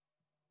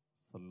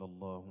صلى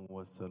الله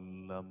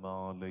وسلم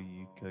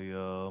عليك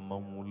يا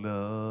مولاي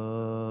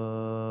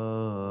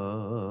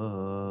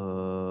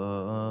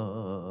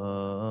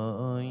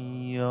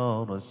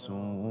يا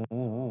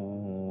رسول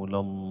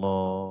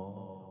الله.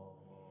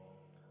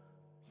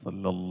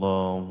 صلى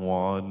الله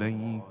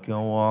عليك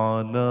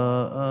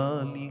وعلى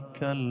آلك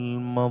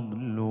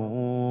المظلومين.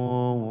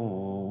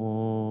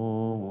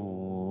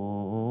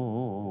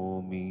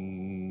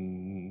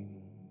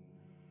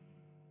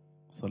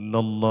 صلى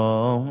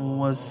الله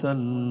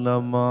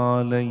وسلم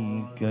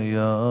عليك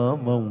يا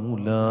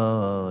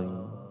مولاي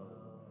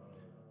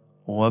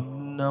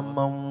وابن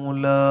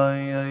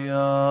مولاي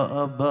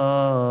يا أبايا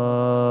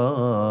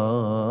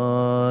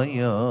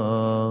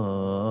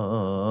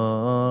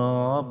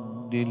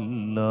عبد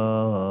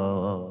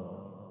الله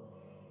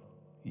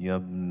يا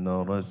ابن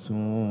رسول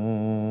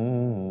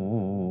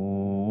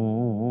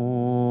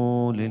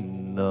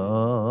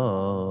الله.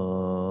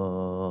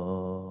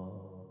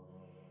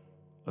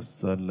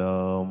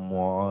 السلام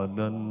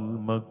على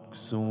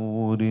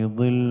المكسور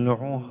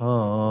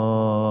ضلعها،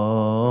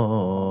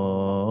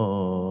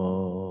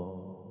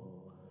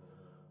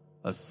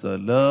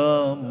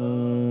 السلام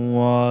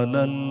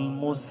على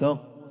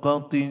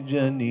المسقط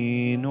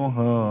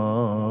جنينها،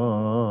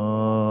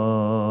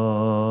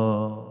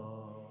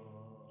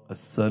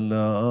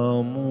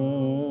 السلام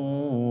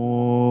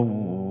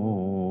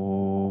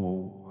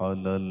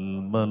على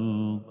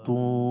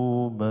الملطومة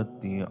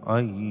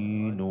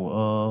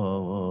عينها.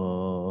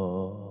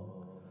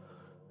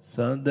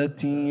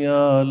 سادتي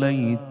يا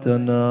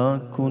ليتنا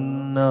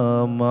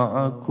كنا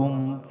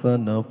معكم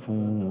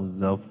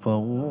فنفوز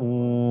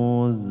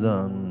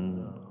فوزا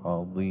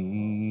عظيما.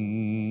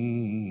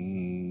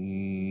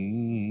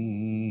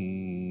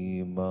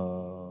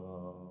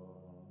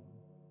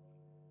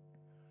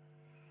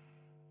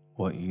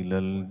 وإلى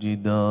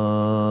الجدار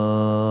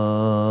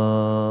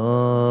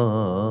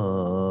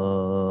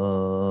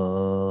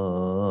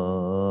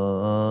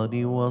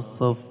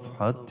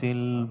وصفحة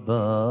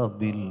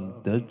الباب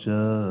التجت،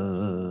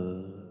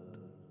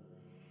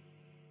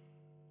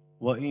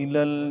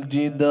 وإلى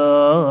الجدار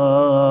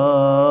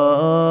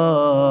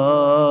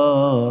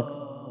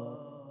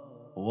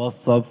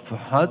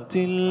وصفحة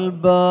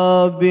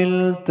الباب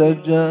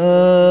التجت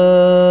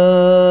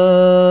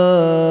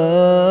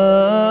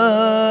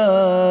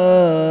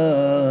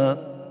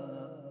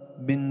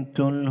بنت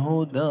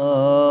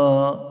الهدى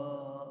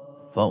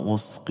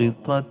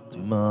فأسقطت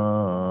ما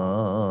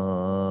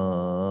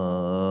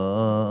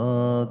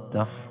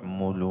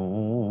تحمل،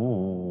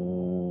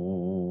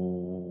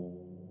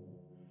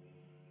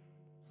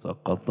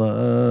 سقطت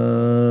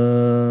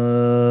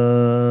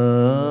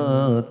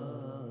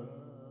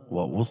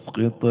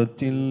وأسقطت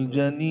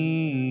الجنين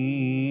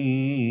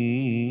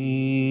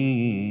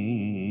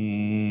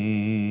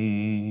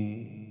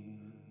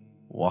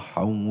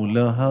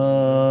وحولها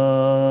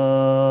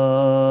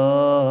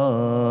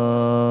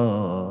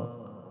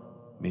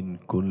من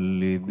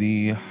كل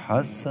ذي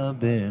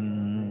حسب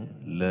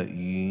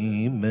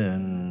لئيم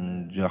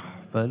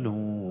جحفل.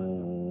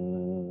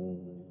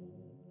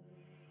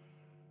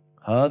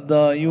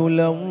 هذا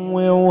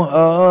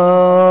يلوعها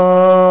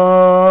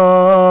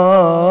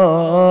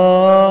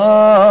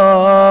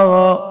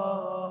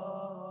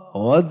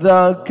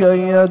وذاك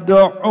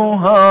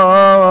يدعها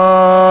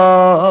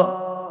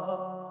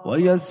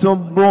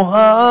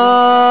ويسبها،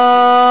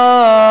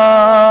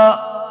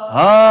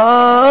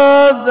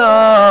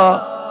 هذا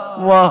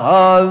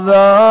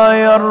وهذا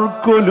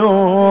يركل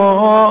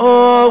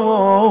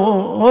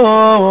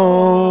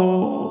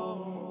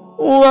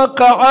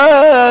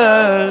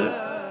وقعت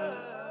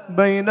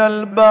بين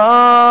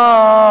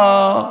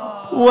الباب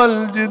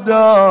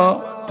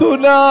والجدار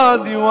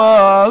تنادي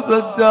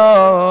وابدا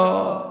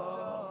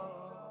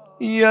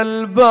يا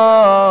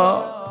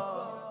الباب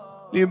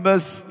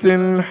لبست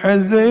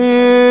الحزين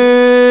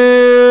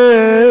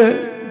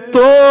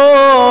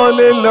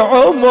طول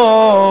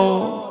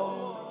العمر،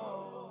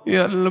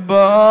 يا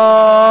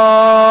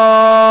الباب.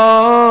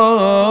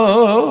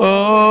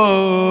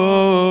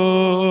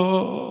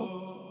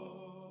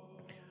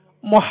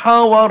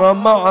 محاورة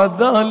مع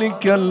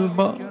ذلك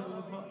الباب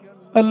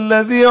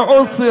الذي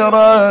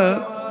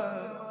عصرت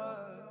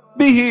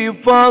به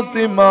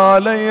فاطمة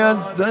عليه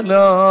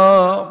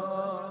السلام.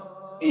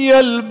 يا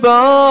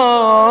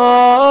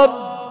الباب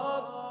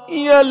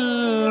يا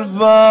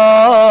الباب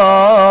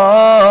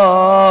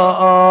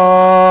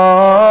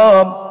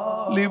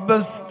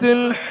لبست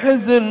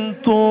الحزن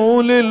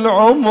طول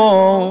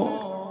العمر،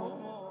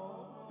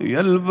 يا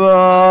الباب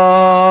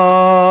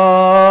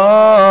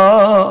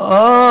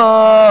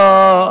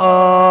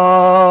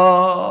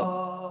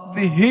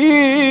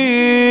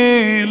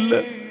ذهيل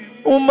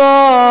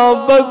وما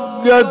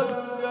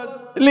بقت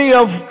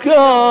لي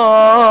أفكار،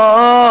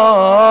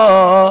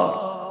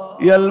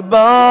 يا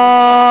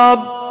الباب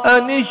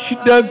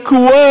أنشدك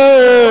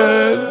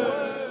وين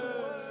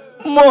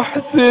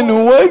محسن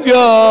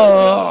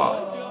وقع،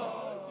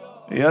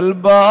 يا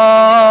الباب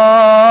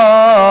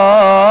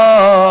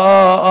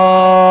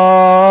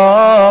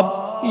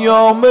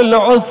يوم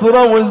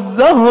العصرة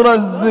والزهرة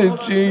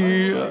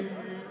الزكية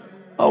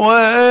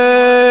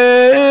وين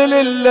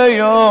ليلة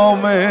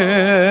يوم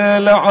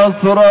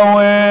العشرة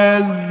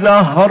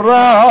والزهراء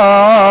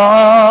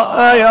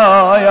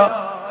يا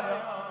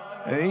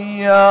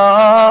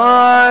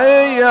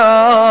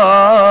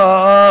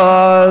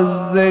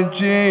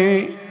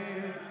الزكي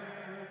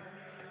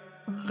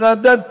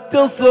غدت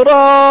تصرخ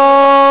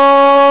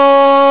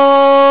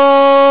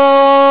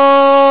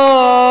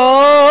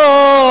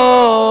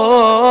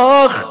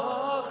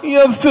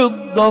يا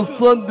فضة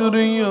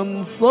صدري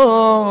ينصاب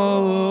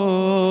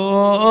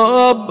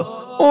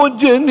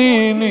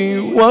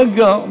وجنيني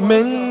وقع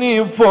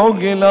مني فوق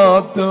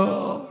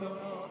العتاب.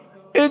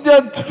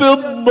 اجت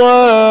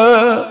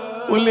فضة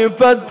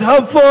ولفتها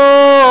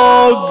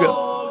فوق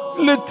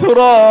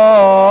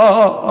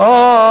التراب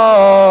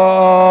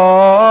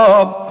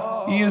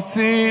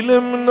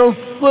يسيل من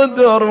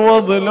الصدر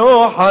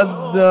وضلوح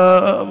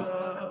الدم.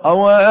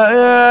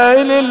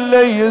 اويل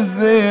اللي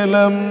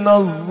يزيل من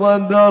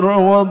الصدر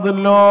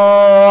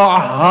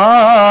وضلوعها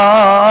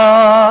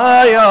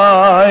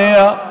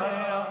يا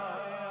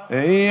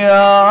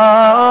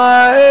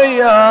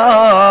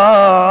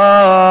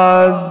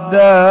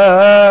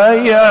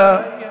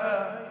الداية.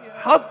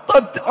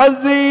 حطت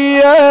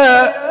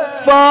عزية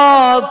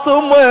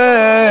فاطمة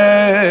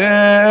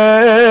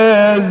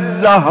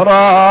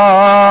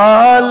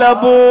الزهراء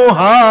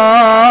لابوها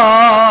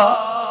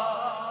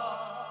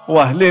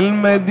واهل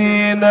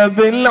المدينة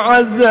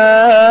بالعزاء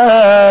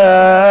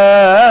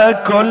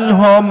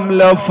كلهم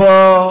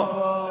لفوا.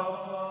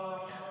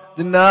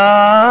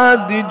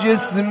 تنادي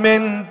جسم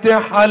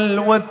انتحل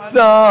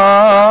والثاب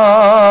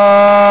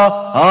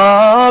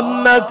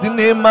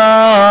متن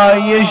ما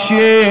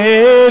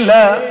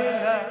يشيله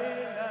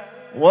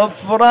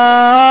وفراق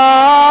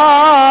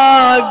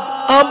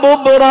ابو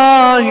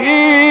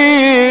براهيم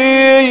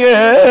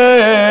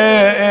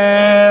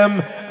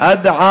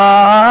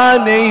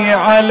ادعاني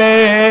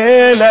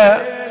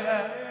عليله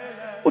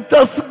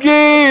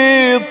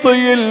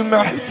وتسقيطي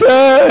المحسن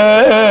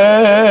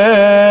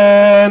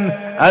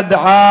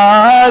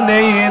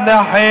ادعاني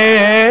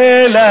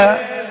نحيله.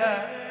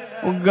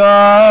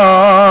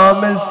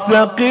 وقام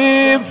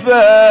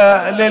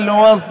السقيفة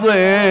للوصية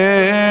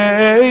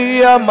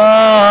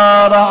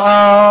ما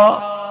رعى.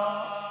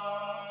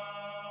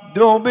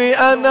 دوبي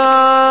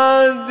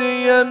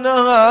انادي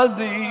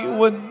انادي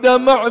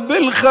والدمع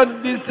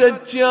بالخد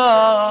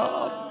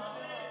سجاد.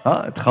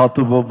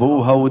 تخاطب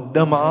ابوها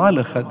والدمع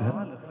على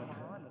خدها.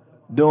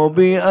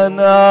 دوبي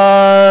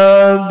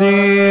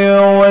انادي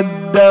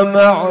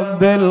والدمع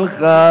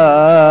بالخد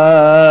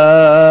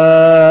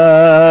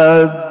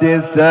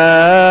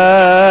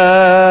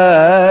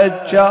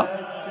سجاد.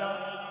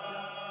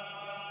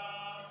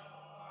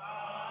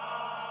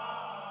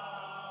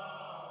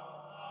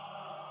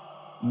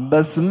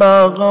 بس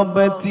ما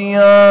غبت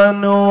يا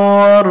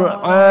نور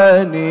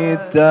عيني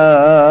تحت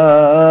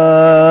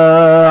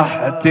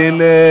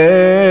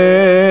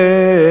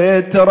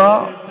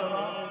التراب.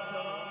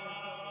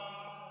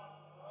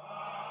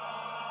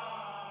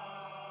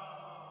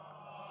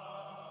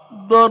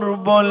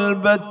 ضرب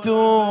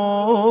البتولة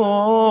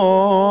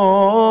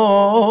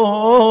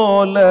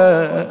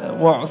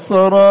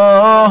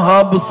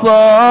وعصرها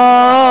بصاير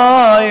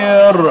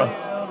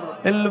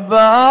الباب.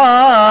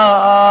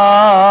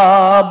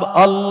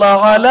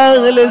 الله على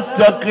اهل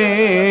السقيفة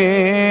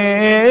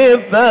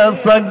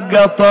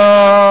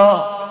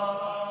سقطا.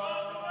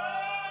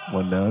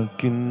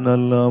 ولكن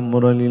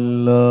الامر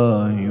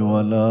لله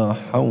ولا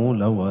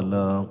حول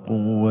ولا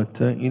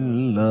قوة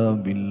الا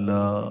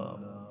بالله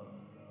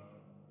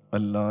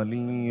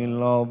العلي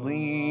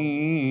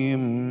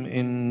العظيم.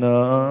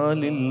 إنا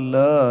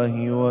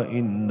لله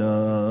وإنا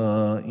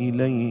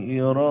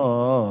إليه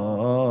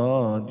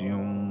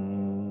راجعون.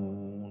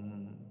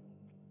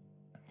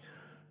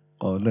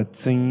 قالت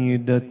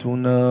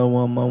سيدتنا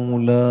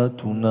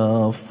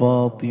ومولاتنا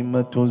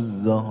فاطمة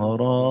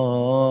الزهراء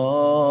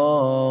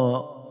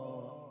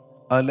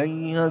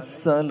عليها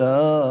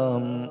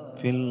السلام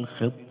في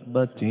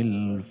الخطبة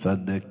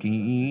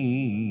الفدكية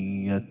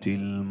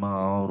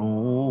المعروفة: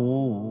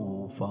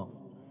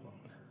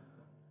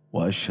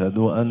 وأشهد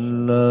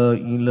أن لا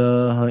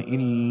إله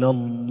إلا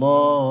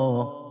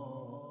الله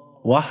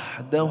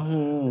وحده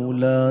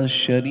لا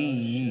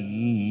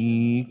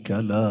شريك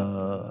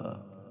له،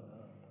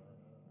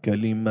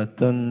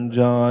 كلمة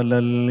جعل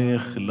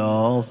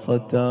الإخلاص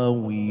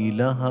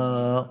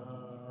تاويلها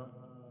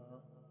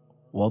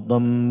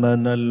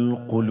وضمن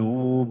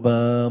القلوب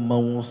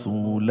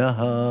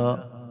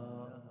موصولها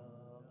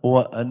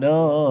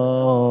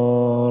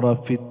وأنار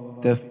في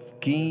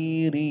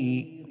التفكير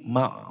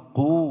معقولها،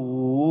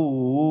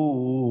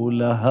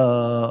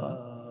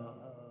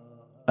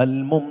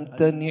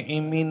 الممتنع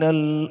من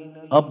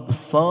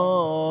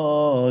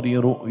الأبصار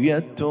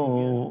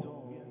رؤيته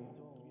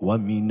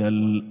ومن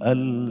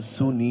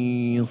الألسن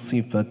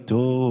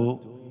صفته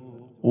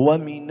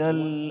ومن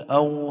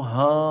الأوهام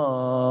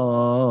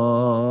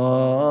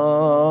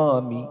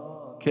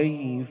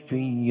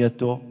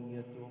كيفيته.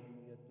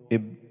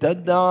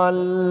 ابتدع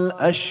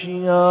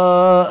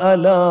الأشياء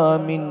لا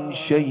من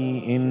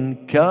شيء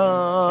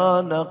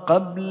كان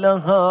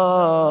قبلها،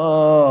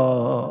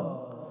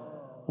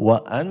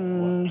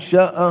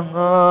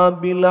 وأنشأها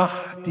بلا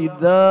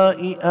احتذاء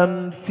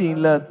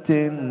أمثلة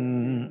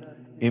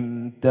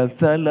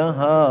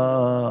امتثلها،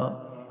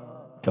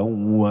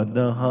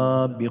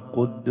 كونها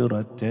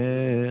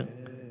بقدرته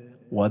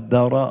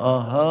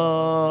وذرأها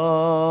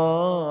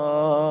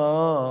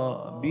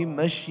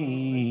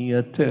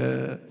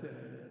بمشيته،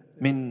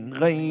 من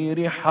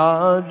غير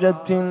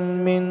حاجة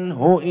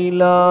منه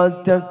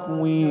إلى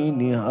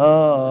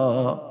تكوينها،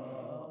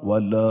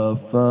 ولا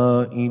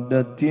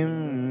فائدة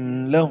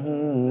له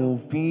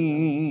في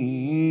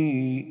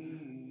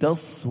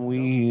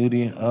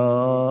تصويرها.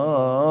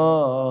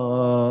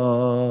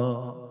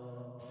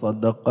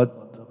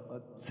 صدقت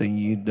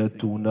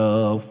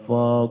سيدتنا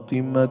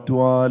فاطمة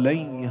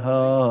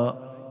عليها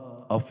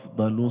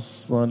أفضل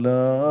الصلاة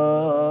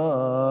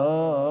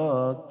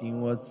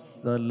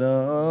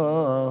والسلام.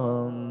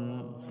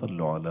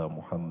 صلوا على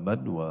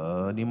محمد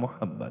وآل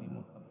محمد.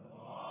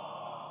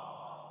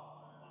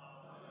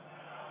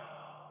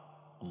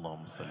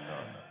 اللهم صل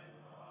على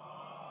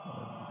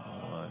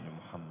وآل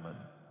محمد.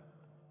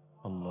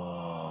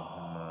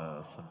 اللهم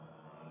صل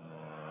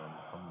على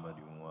محمد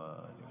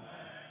وآل محمد.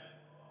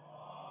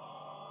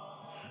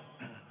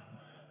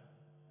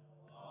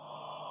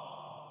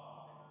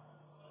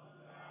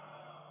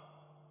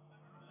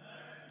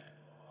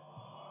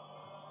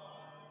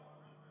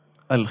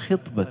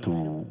 الخطبة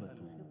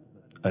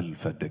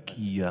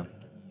الفدكية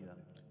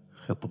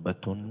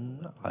خطبة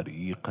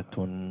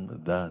عريقة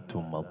ذات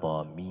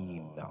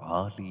مضامين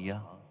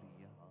عالية،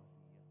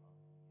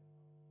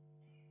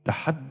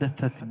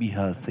 تحدثت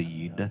بها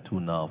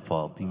سيدتنا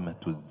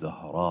فاطمة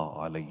الزهراء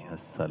عليها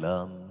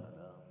السلام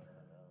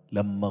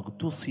لما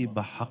اغتصب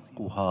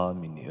حقها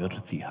من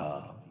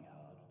إرثها،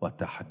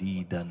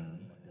 وتحديدا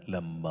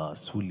لما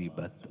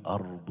سلبت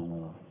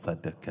أرض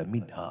فدك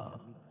منها،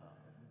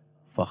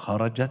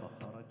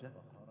 فخرجت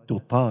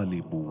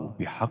تطالب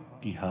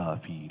بحقها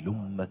في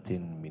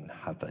لمة من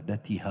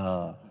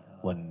حفدتها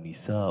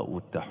والنساء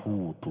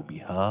تحوط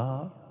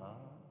بها،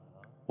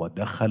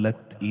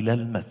 ودخلت إلى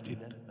المسجد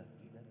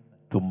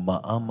ثم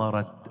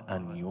أمرت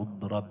أن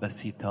يضرب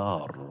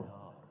ستار،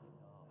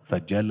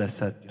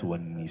 فجلست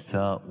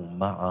والنساء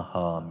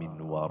معها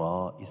من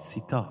وراء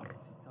الستار،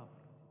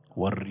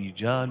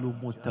 والرجال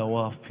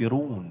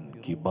متوافرون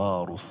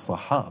كبار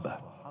الصحابة.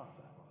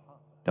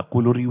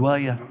 تقول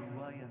الرواية: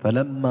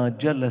 فلما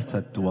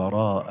جلست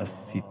وراء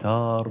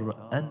الستار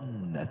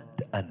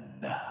أنت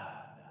أنه.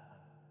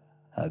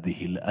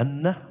 هذه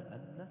الأنة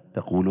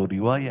تقول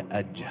الرواية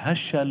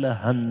أجهش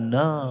لها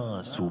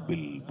الناس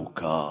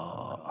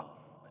بالبكاء،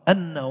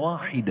 أن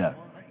واحدة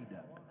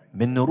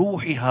من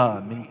روحها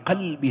من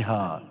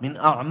قلبها من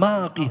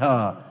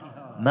أعماقها،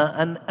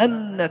 ما أن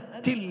أنت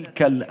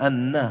تلك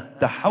الأنة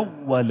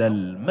تحول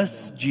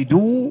المسجد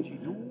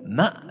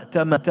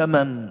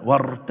مأتما،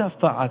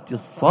 وارتفعت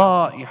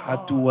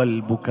الصائحة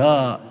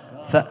والبكاء،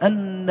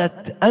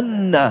 فأنت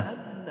أنه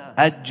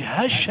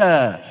أجهش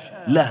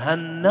لها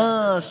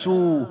الناس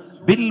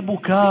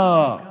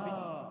بالبكاء.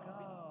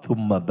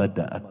 ثم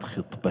بدأت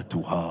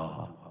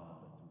خطبتها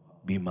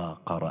بما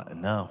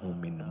قرأناه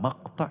من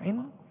مقطع،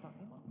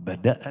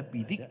 بدأ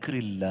بذكر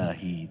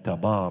الله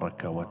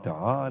تبارك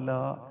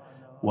وتعالى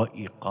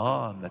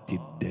وإقامة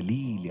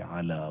الدليل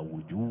على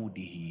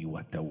وجوده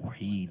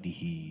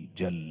وتوحيده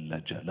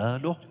جل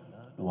جلاله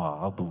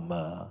وعظم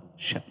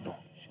شأنه.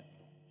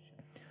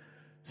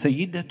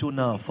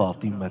 سيدتنا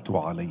فاطمة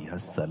عليها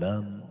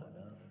السلام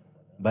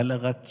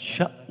بلغت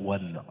شأوا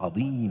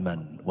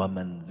عظيما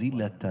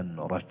ومنزلة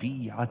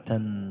رفيعة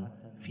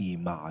في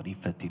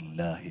معرفة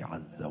الله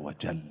عز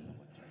وجل،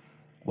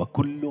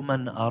 وكل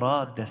من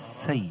أراد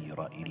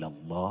السير إلى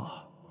الله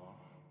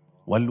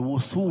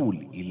والوصول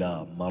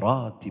إلى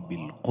مراتب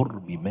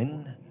القرب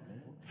منه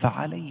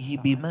فعليه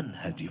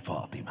بمنهج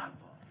فاطمة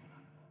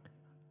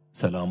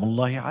سلام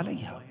الله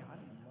عليها.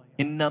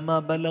 إنما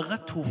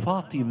بلغته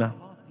فاطمة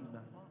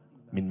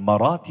من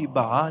مراتب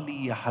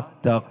عالية،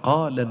 حتى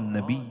قال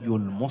النبي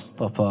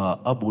المصطفى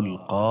أبو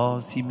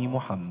القاسم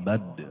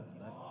محمد،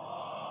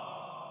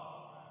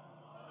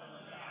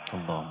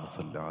 اللهم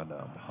صل على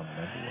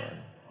محمد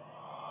وآله: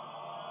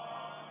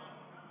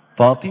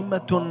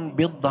 فاطمة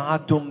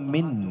بضعة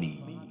مني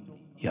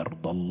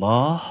يرضى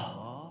الله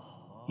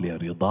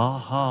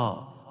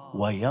لرضاها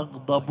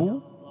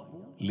ويغضب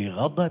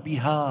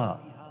لغضبها،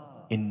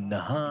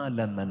 إنها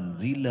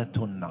لمنزلة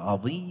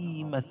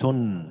عظيمة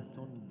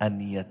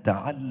أن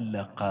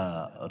يتعلق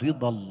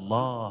رضا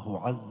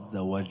الله عز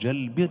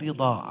وجل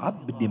برضا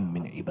عبد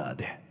من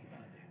عباده،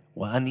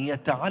 وأن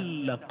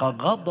يتعلق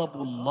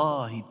غضب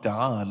الله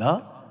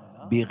تعالى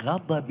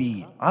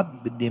بغضب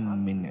عبد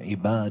من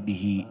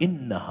عباده.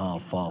 إنها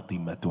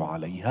فاطمة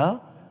عليها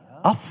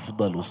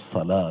أفضل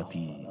الصلاة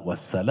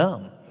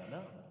والسلام،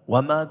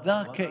 وما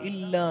ذاك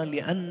إلا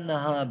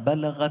لأنها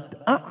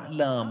بلغت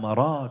أعلى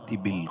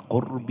مراتب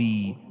القرب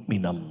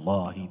من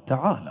الله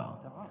تعالى.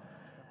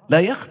 لا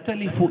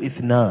يختلف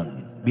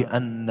اثنان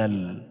بأن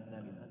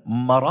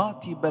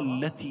المراتب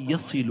التي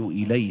يصل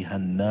إليها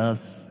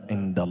الناس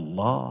عند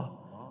الله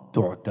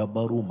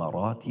تعتبر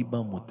مراتب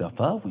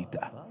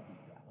متفاوتة.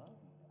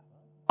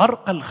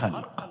 أرقى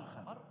الخلق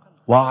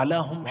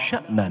وأعلاهم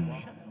شأنا،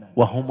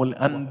 وهم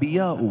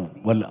الأنبياء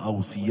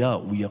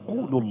والأوصياء،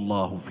 يقول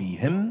الله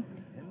فيهم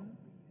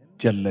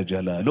جل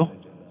جلاله: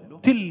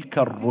 تلك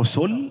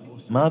الرسل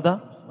ماذا؟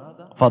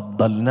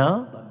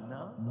 فضلنا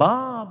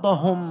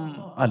بعضهم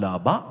على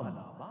بعض.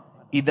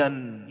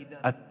 إذن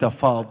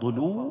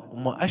التفاضل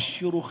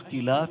مؤشر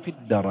اختلاف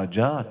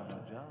الدرجات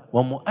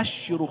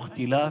ومؤشر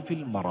اختلاف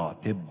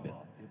المراتب.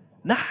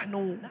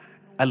 نحن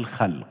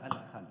الخلق،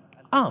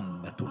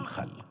 عامة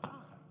الخلق،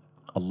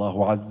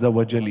 الله عز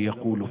وجل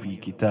يقول في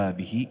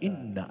كتابه: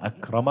 إن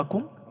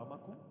أكرمكم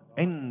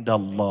عند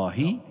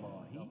الله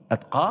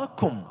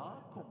أتقاكم.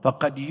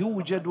 فقد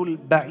يوجد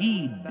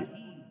البعيد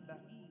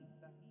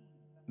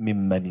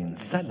ممن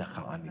انسلخ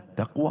عن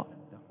التقوى،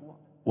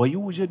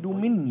 ويوجد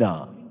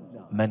منا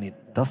من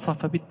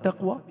اتصف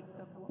بالتقوى،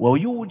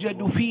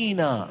 ويوجد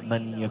فينا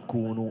من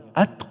يكون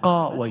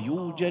أتقى،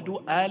 ويوجد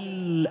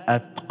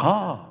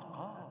الأتقى.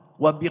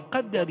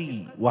 وبقدر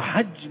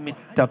وحجم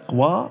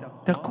التقوى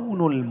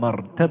تكون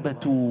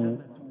المرتبة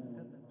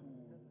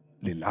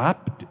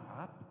للعبد.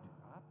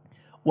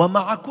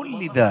 ومع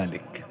كل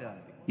ذلك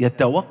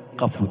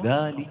يتوقف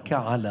ذلك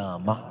على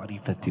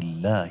معرفة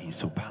الله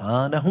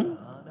سبحانه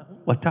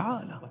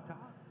وتعالى.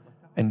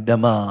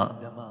 عندما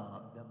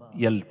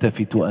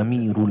يلتفت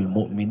أمير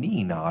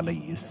المؤمنين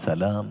عليه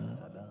السلام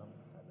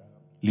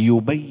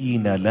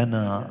ليبين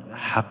لنا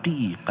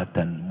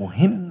حقيقة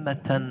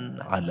مهمة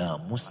على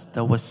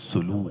مستوى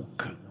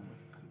السلوك،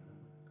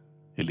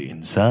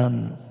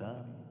 الإنسان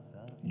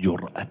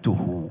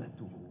جرأته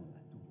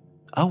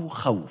أو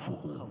خوفه،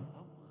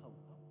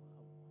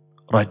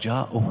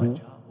 رجاؤه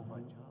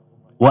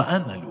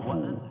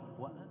وأمله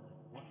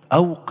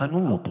أو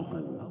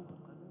قنوطه،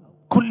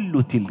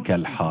 كل تلك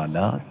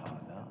الحالات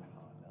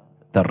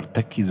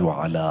ترتكز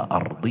على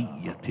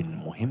أرضية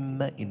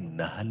مهمة،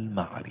 إنها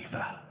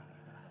المعرفة.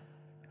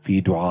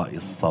 في دعاء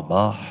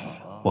الصباح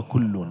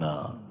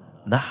وكلنا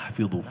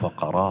نحفظ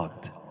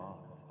فقرات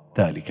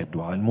ذلك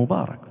الدعاء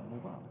المبارك: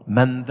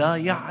 من ذا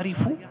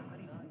يعرف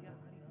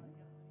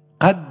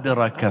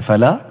قدرك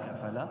فلا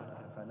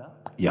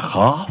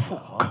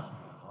يخافك،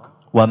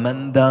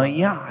 ومن ذا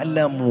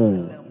يعلم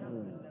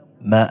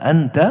ما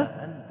أنت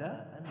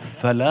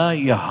فلا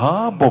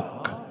يهابك.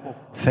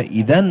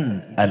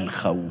 فإذن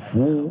الخوف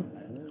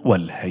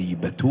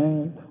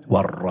والهيبة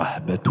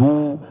والرهبة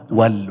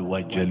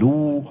والوجل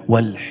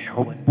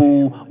والحب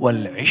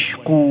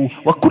والعشق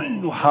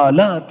وكل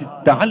حالات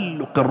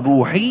التعلق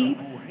الروحي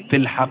في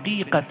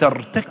الحقيقة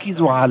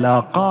ترتكز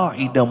على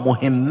قاعدة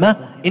مهمة،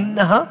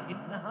 إنها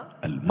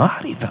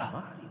المعرفة.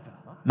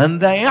 من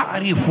ذا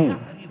يعرف،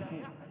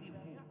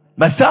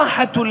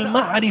 مساحة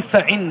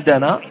المعرفة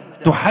عندنا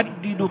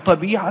تحدد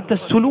طبيعة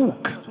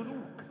السلوك،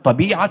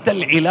 طبيعة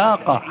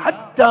العلاقة،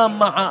 حتى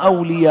مع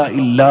أولياء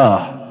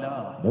الله،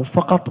 مو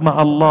فقط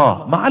مع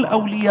الله، مع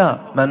الأولياء.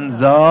 من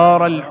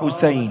زار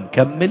الحسين،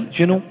 كمل،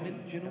 شنو؟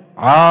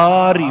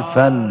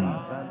 عارفا،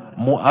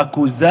 مو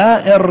أكو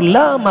زائر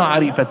لا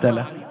معرفة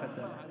له،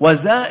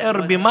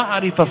 وزائر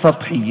بمعرفة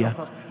سطحية،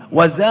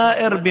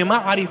 وزائر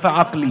بمعرفة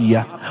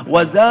عقلية،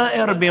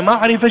 وزائر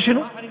بمعرفة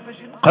شنو؟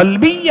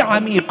 قلبية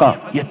عميقة.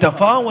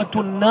 يتفاوت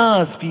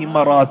الناس في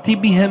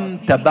مراتبهم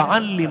تبعا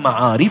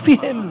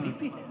لمعارفهم.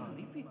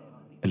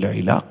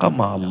 العلاقة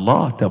مع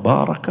الله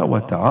تبارك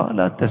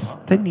وتعالى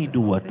تستند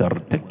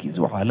وترتكز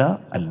على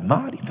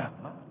المعرفة.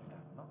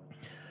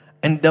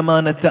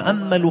 عندما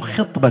نتأمل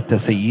خطبة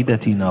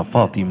سيدتنا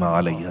فاطمة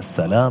عليه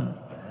السلام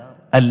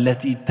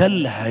التي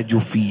تلهج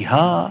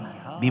فيها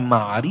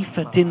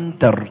بمعرفة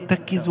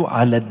ترتكز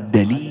على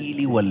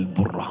الدليل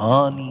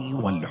والبرهان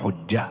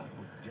والحجة،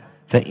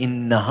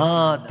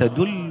 فإنها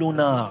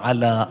تدلنا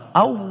على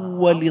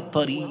أول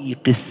طريق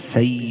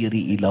السير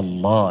إلى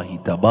الله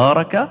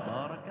تبارك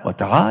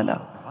وتعالى.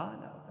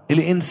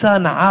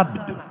 الإنسان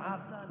عبد،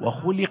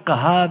 وخلق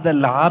هذا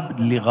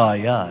العبد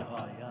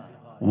لغايات،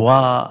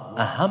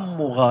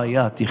 وأهم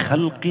غايات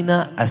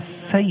خلقنا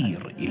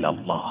السير إلى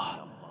الله.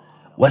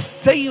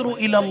 والسير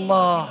إلى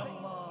الله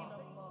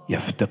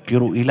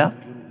يفتقر إلى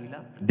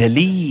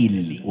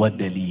دليل،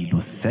 ودليل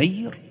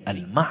السير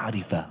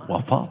المعرفة.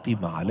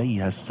 وفاطمة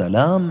عليها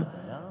السلام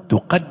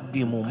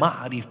تقدم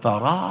معرفة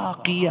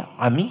راقية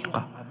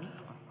عميقة.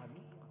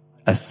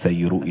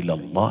 السير إلى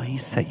الله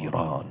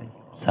سيران: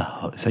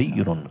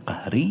 سير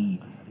قهري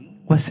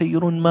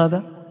وسير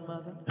ماذا؟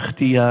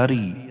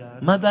 اختياري.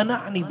 ماذا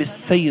نعني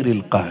بالسير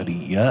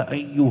القهري؟ يا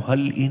أيها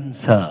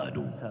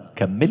الإنسان،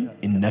 كمل،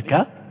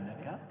 إنك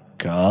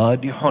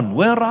كادح.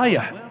 وين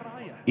رايح؟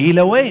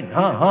 إلى وين؟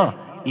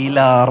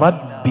 إلى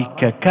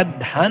ربك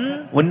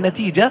كدحا،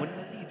 والنتيجة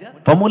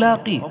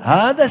فملاقيه.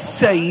 هذا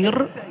السير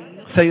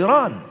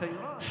سيران: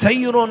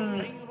 سير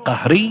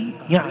قهري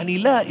يعني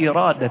لا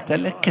إرادة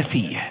لك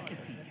فيه،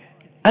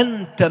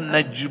 أنت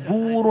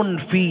مجبور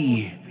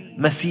فيه.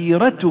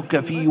 مسيرتك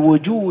في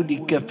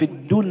وجودك في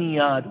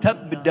الدنيا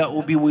تبدأ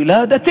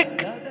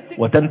بولادتك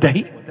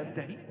وتنتهي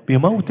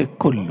بموتك.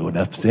 كل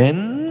نفس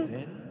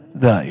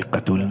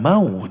ذائقة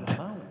الموت.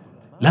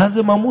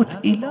 لازم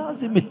أموت.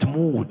 لازم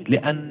تموت،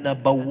 لأن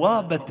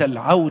بوابة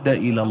العودة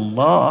إلى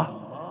الله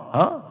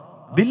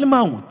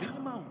بالموت.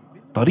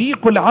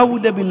 طريق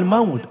العودة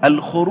بالموت.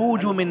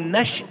 الخروج من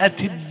نشأة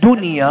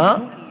الدنيا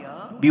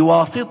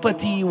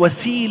بواسطة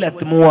وسيلة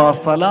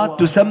مواصلات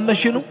تسمى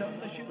شنو؟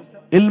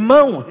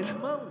 الموت.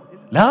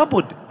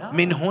 لابد.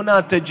 من هنا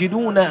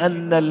تجدون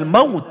أن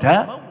الموت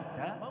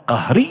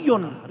قهري،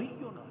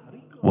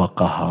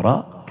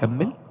 وقهر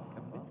كمل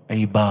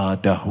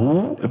عباده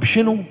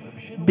بشنو؟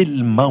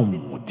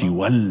 بالموت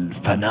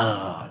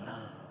والفناء.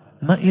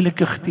 ما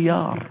إلك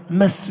اختيار،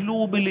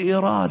 مسلوب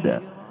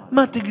الإرادة،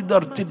 ما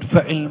تقدر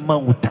تدفع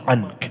الموت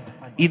عنك.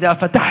 إذا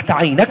فتحت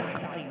عينك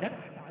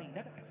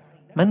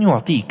من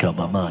يعطيك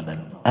ضمانا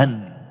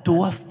أن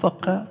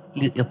توفق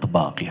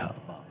لإطباقها؟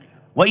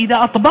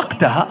 وإذا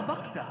أطبقتها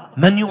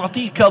من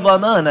يعطيك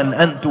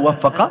ضمانا أن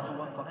توفق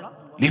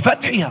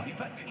لفتحها؟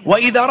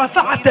 وإذا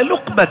رفعت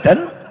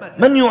لقمة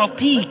من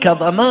يعطيك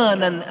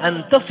ضمانا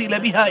أن تصل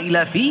بها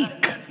إلى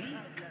فيك؟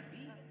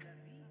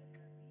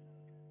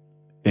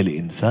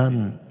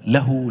 الإنسان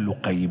له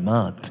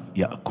لقيمات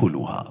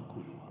يأكلها،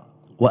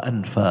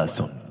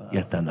 وأنفاس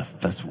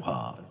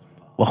يتنفسها،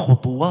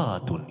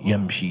 وخطوات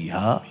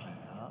يمشيها،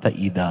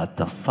 فإذا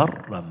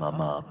تصرم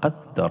ما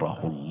قدره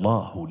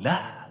الله له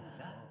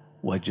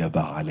وجب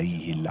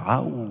عليه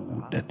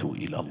العودة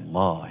إلى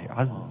الله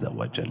عز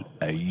وجل.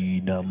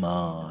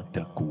 أينما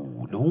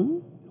تكونوا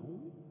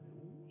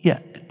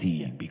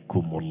يأتي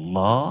بكم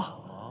الله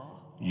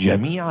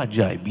جميعا.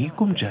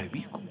 جايبيكم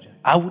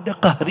عودة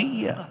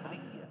قهرية،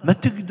 ما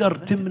تقدر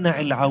تمنع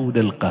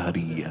العودة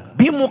القهرية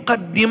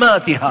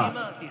بمقدماتها.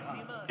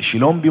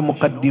 شلون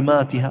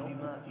بمقدماتها؟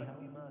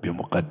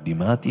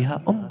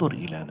 بمقدماتها انظر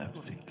إلى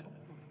نفسك.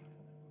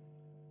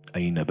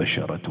 أين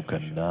بشرتك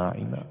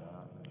الناعمة؟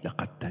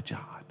 لقد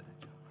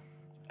تجعدت.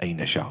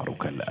 أين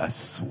شعرك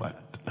الأسود؟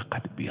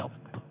 لقد بيض.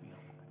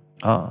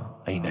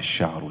 أين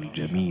الشعر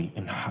الجميل؟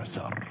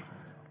 انحسر.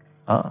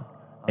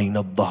 أين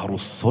الظهر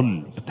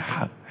الصلب؟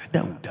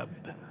 دودب.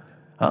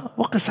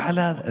 وقس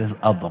على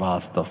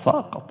الأضراس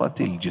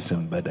تساقطت،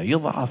 الجسم بدأ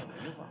يضعف.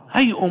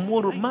 هاي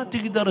أمور ما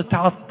تقدر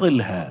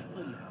تعطلها.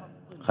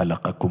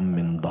 خلقكم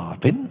من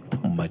ضعف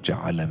ثم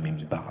جعل من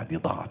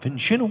بعد ضعف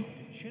شنو؟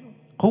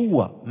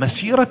 قوة.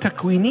 مسيرة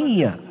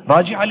تكوينية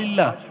راجعة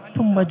لله.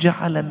 ثم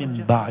جعل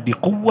من بعد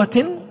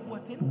قوة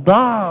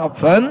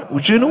ضعفا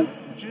وشنو؟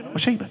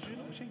 وشيبة.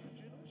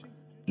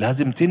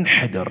 لازم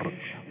تنحدر،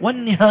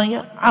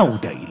 والنهاية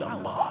عودة إلى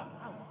الله.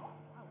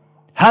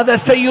 هذا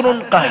سير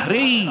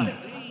قهري،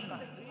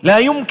 لا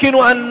يمكن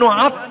أن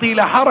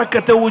نعطل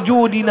حركة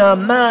وجودنا.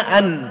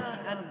 ماء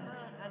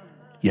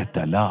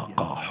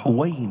يتلاقى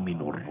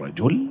حويمن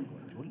الرجل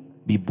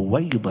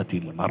ببويضة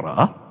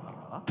المرأة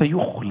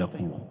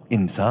فيخلق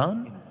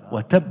إنسان،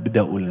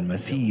 وتبدأ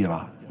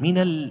المسيرة من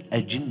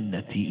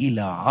الأجنة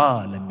إلى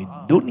عالم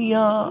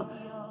الدنيا،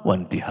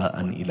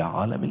 وانتهاء إلى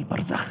عالم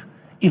البرزخ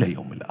إلى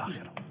يوم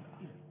الآخرة.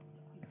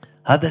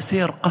 هذا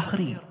سير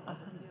قهري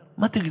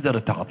ما تقدر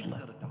تعطله،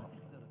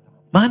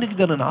 ما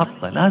نقدر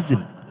نعطله. لازم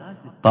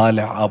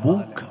طالع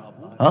أبوك،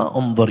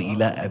 انظر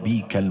إلى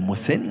أبيك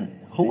المسن،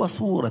 هو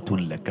صورة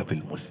لك في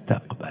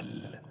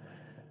المستقبل.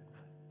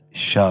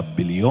 الشاب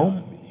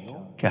اليوم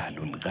كهل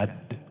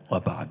الغد،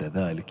 وبعد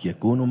ذلك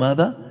يكون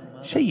ماذا؟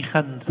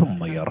 شيخا،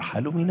 ثم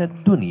يرحل من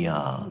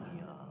الدنيا.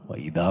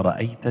 وإذا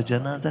رأيت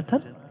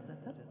جنازة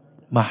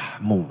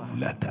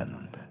محمولة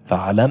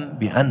فاعلم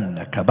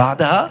بأنك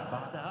بعدها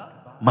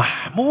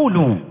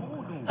محمول.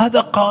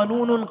 هذا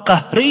قانون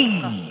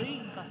قهري.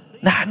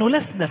 نحن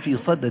لسنا في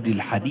صدد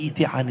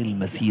الحديث عن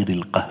المسير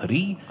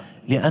القهري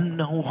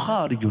لأنه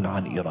خارج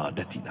عن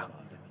إرادتنا.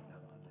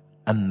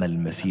 أما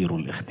المسير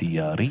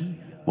الاختياري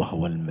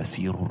وهو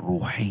المسير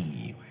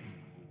الروحي،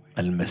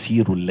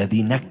 المسير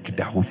الذي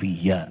نكدح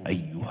فيه. يا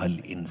أيها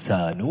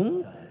الإنسان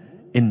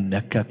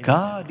إنك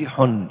كادح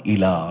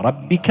إلى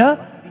ربك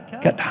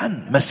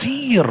كدحا.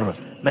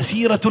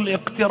 مسيرة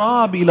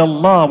الاقتراب إلى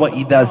الله.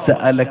 وإذا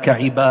سألك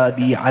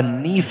عبادي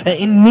عني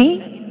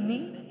فإني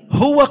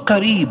هو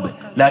قريب.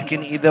 لكن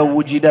إذا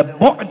وجد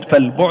بعد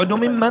فالبعد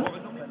ممن؟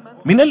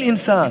 من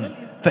الإنسان.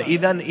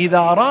 فإذا إذا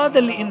أراد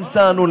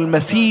الإنسان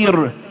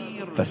المسير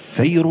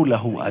فالسير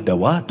له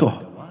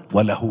أدواته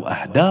وله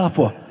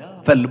أهدافه.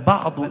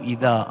 فالبعض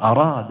إذا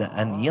أراد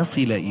أن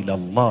يصل إلى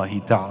الله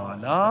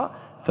تعالى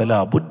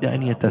فلا بد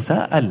أن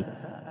يتساءل: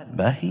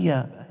 ما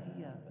هي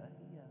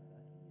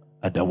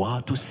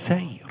أدوات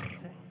السير؟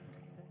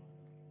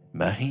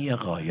 ما هي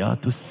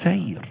غايات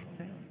السير؟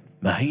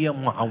 ما هي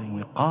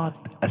معوقات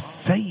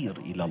السير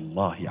إلى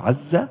الله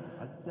عز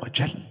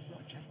وجل؟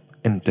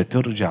 أنت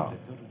ترجع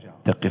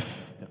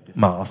تقف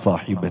مع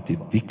صاحبة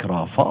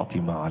الذكرى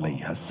فاطمة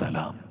عليها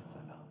السلام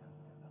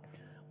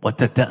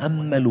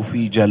وتتأمل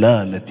في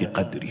جلالة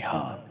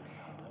قدرها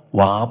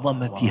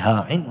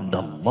وعظمتها عند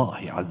الله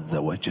عز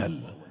وجل.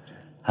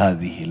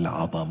 هذه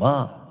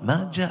العظمة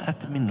ما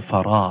جاءت من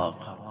فراغ،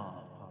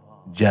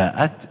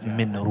 جاءت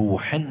من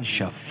روح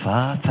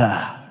شفافة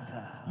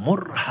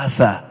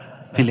مرهفة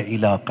في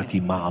العلاقة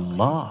مع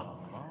الله،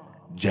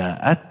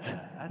 جاءت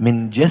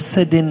من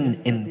جسد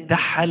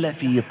انتحل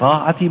في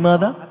طاعة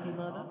ماذا؟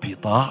 في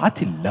طاعة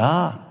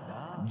الله.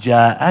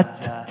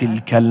 جاءت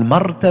تلك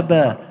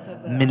المرتبة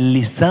من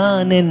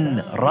لسان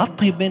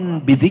رطب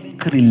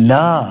بذكر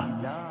الله،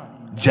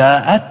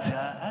 جاءت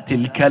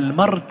تلك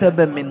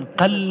المرتبة من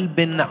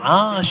قلب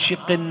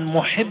عاشق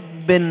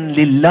محب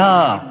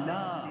لله،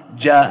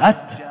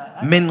 جاءت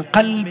من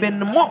قلب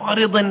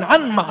معرض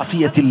عن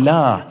معصية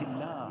الله.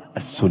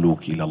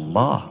 السلوك إلى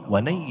الله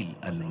ونيل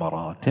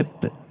المراتب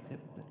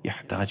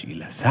يحتاج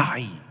إلى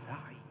سعي،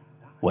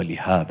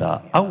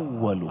 ولهذا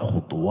أول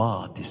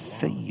خطوات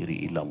السير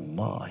إلى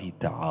الله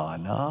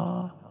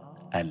تعالى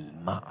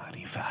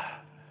المعرفة.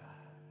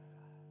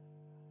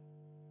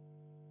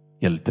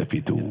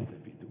 يلتفت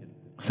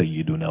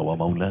سيدنا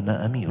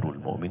ومولانا أمير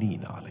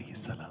المؤمنين عليه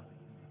السلام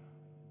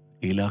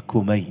إلى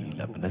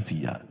كميل بن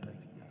زياد،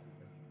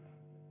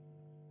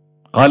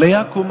 قال: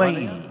 يا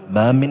كميل،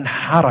 ما من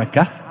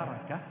حركة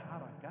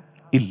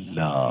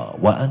إلا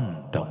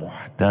وأنت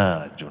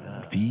محتاج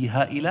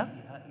فيها إلى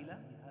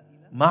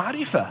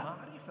معرفة.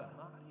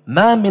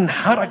 ما من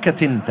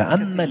حركة،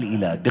 تأمل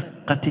إلى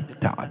دقة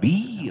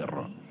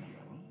التعبير،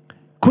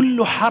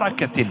 كل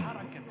حركة،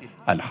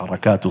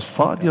 الحركات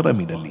الصادرة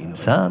من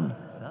الإنسان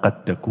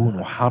قد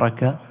تكون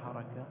حركة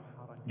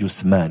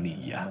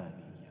جسمانية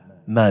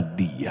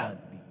مادية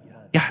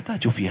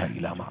يحتاج فيها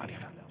إلى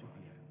معرفة.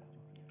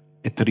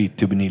 تريد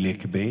تبني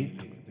لك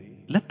بيت،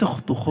 لا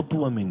تخطو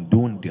خطوة من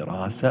دون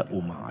دراسة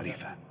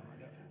ومعرفة.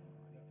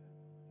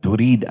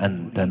 تريد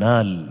أن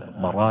تنال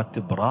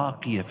مراتب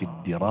راقية في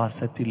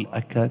الدراسة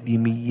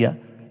الأكاديمية،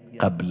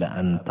 قبل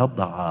أن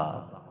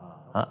تضع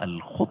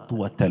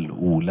الخطوة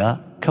الأولى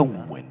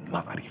كون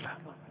معرفة.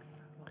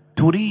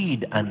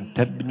 تريد أن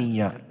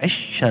تبني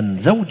عشا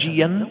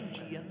زوجيا،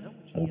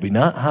 مو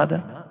بناء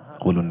هذا.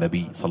 يقول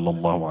النبي صلى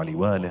الله عليه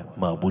وآله: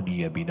 ما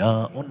بني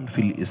بناء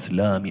في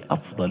الإسلام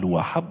أفضل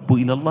وأحب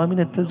إلى الله من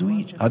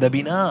التزويج. هذا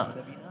بناء.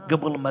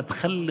 قبل ما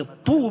تخلي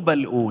الطوبة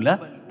الأولى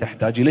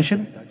تحتاج إلى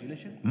شنو؟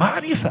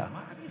 معرفة.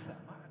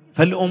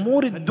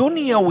 فالأمور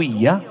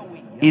الدنيوية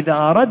إذا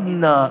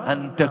أردنا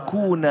أن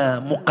تكون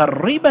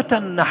مقربة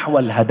نحو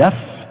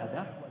الهدف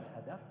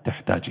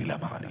تحتاج إلى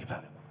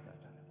معرفة.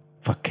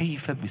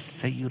 فكيف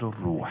بالسير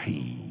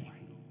الروحي؟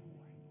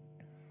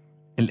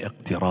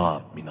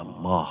 الاقتراب من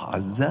الله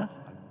عز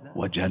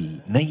وجل،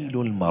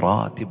 نيل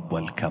المراتب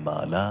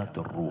والكمالات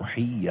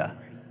الروحية.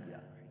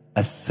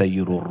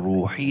 السير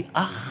الروحي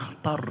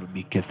أخطر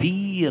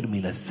بكثير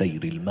من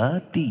السير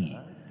المادي.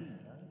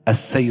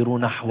 السير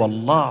نحو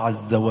الله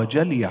عز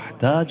وجل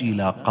يحتاج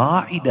إلى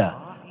قاعدة،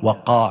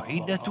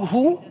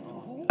 وقاعدته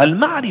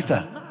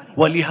المعرفة.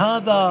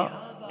 ولهذا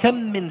كم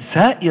من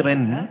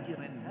سائر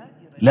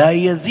لا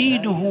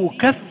يزيده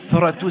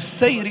كثرة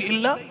السير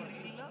إلا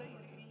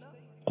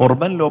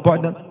قربا لو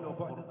بعدا،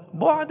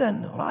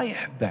 بعدا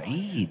رايح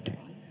بعيد،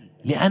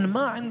 لأن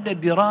ما عنده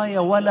دراية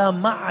ولا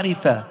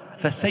معرفة،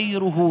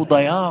 فسيره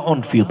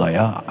ضياع في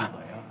ضياع.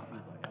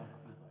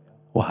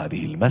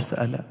 وهذه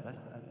المسألة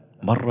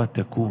مرة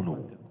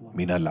تكون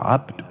من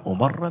العبد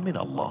ومرة من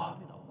الله.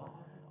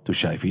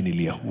 تشايفين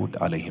اليهود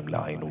عليهم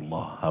لعين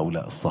الله،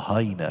 هؤلاء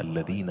الصهاينة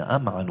الذين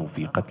أمعنوا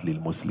في قتل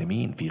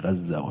المسلمين في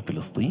غزة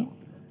وفلسطين،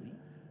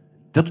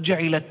 ترجع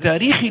إلى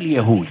التاريخ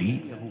اليهودي،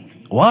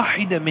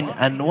 واحدة من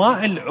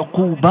أنواع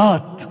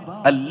العقوبات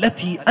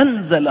التي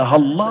أنزلها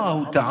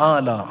الله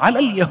تعالى على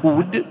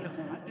اليهود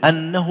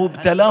أنه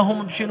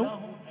ابتلاهم بشنو؟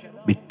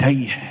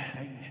 بالتيه.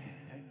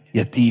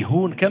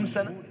 يتيهون كم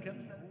سنة؟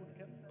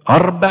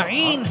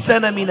 40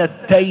 سنة من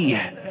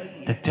التيه.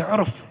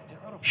 تعرف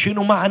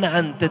شنو معنى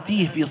أن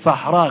تتيه في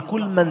صحراء؟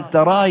 كل ما انت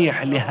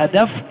رايح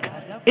لهدفك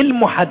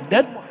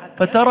المحدد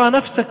فترى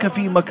نفسك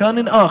في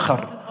مكان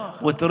آخر،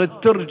 وترد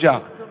ترجع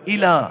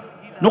إلى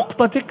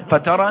نقطتك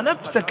فترى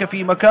نفسك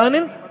في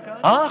مكان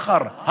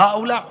آخر.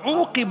 هؤلاء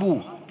عوقبوا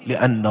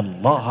لأن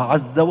الله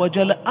عز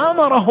وجل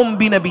أمرهم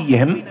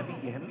بنبيهم،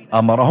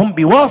 أمرهم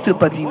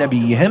بواسطة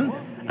نبيهم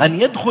أن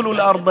يدخلوا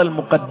الأرض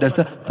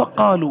المقدسة،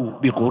 فقالوا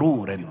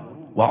بغرور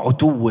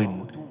وعتو: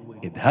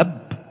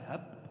 اذهب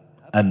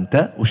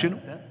أنت وشنو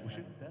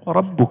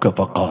وربك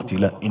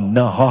فقاتلا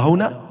إنا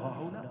هاهنا.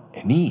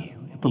 يعني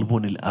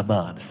يطلبون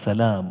الأمان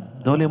السلام،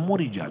 دول مو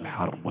رجال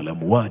حرب ولا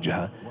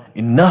مواجهة.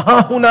 إنا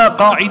هاهنا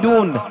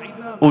قاعدون،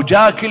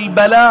 وجاك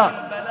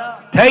البلاء،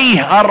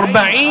 تيه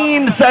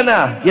 40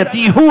 سنة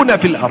يتيهون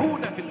في الأرض.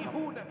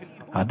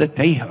 هذا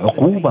تيه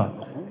عقوبة.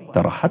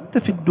 ترى حتى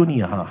في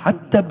الدنيا،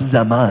 حتى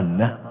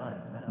بزماننا،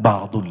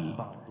 بعض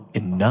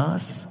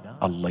الناس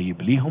الله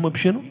يبليهم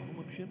بشنو؟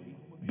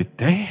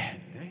 بالتيه.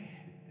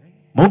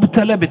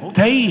 مبتلى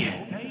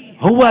بالتيه،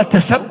 هو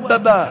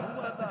تسبب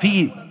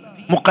في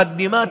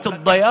مقدمات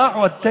الضياع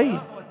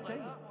والتيه.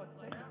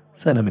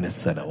 سنة من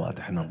السنوات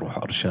احنا نروح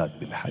إرشاد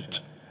بالحج،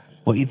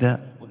 وإذا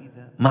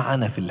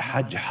معنا في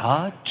الحج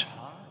حاج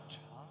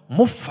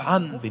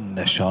مفعم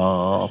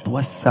بالنشاط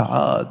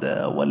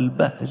والسعادة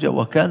والبهجة،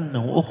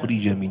 وكأنه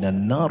أخرج من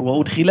النار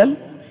وأدخل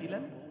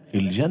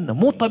الجنة،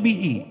 مو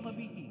طبيعي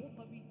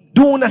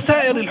دون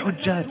سائر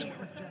الحجاج.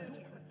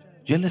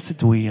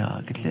 جلست وياه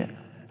قلت له: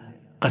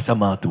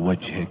 قسمات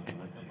وجهك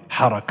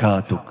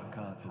حركاتك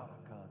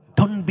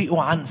تنبئ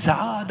عن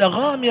سعادة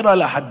غامرة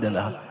لا حد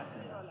لها.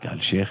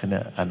 قال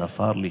شيخنا أنا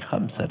صار لي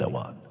 5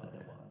 سنوات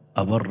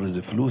أبرز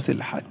فلوس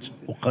الحج،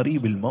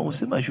 وقريب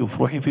الموسم أشوف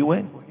روحي في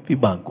وين؟ في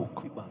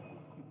بانكوك،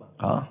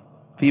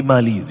 في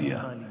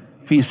ماليزيا،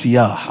 في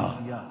سياحة.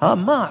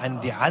 ما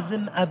عندي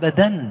عزم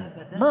أبدا،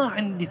 ما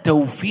عندي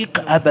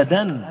توفيق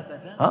أبدا.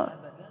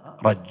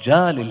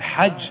 رجال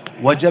الحج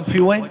وجب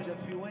في وين؟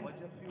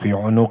 في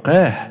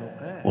عنقه،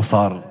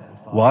 وصار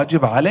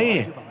واجب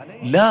عليه،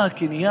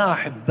 لكن يا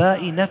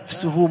أحبائي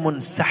نفسه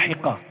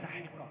منسحقة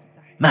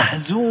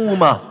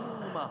مهزومة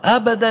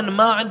أبدا،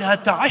 ما عندها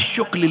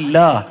تعشق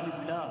لله.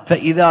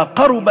 فإذا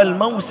قرب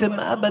الموسم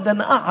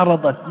أبدا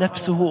أعرضت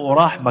نفسه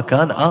وراح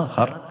مكان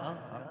آخر،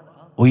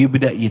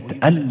 ويبدأ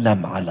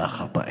يتألم على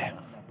خطئه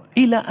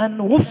إلى أن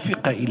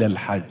وفق إلى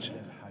الحج،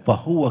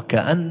 فهو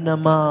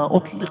كأنما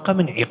أطلق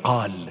من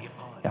عقال،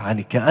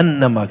 يعني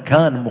كأنما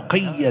كان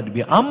مقيد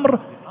بأمر،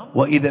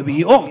 وإذا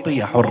به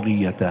أعطي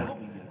حريته،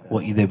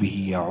 وإذا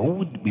به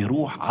يعود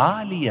بروح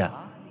عالية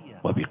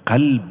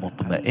وبقلب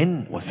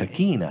مطمئن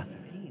وسكينة.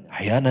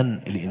 أحيانا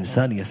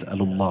الإنسان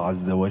يسأل الله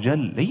عز وجل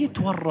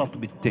ليتورط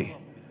بالته.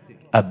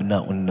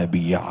 أبناء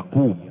النبي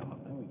يعقوب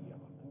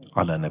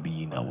على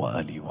نبينا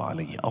وآله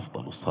وعليه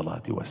أفضل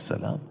الصلاة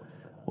والسلام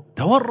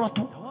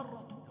تورطوا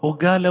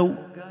وقالوا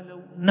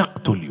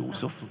نقتل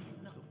يوسف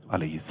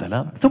عليه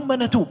السلام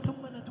ثم نتوب،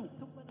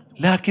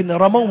 لكن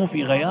رموه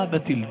في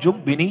غيابة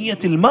الجب بنية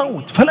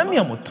الموت فلم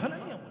يمت،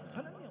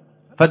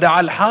 فدعا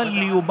الحال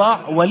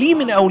ليباع ولي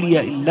من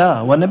أولياء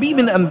الله ونبي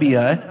من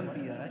أنبيائه،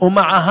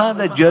 ومع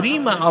هذا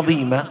جريمة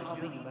عظيمة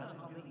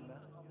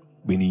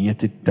بنية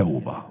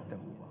التوبة.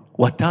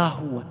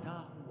 وتاهوا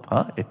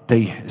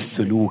التيه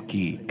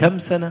السلوكي كم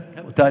سنة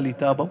وتالي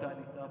تابوا؟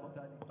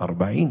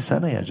 40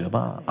 سنة يا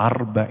جماعة،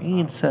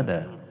 40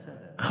 سنة.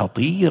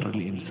 خطير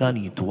الإنسان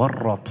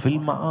يتورط في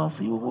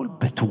المعاصي ويقول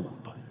بتوب.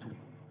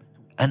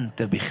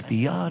 أنت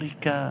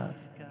باختيارك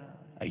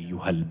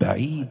أيها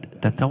البعيد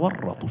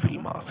تتورط في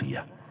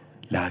المعصية،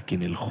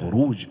 لكن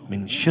الخروج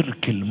من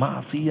شرك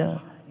المعصية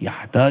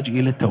يحتاج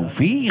إلى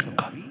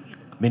توفيق.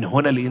 من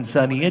هنا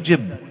الإنسان يجب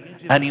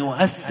أن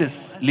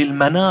يؤسس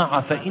للمناعة،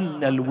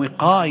 فإن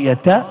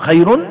الوقاية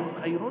خير.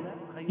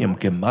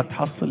 يمكن ما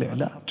تحصل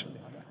علاج،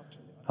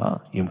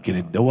 يمكن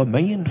الدواء ما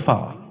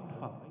ينفع،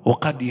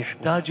 وقد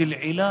يحتاج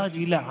العلاج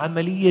إلى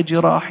عملية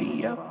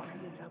جراحية،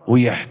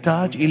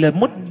 ويحتاج إلى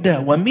مدة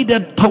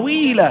ومدد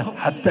طويلة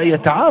حتى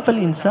يتعافى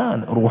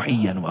الإنسان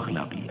روحيا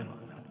وأخلاقيا.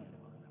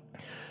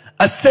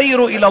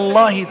 السير إلى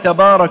الله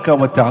تبارك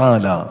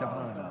وتعالى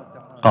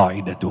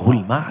قاعدته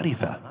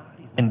المعرفة.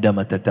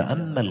 عندما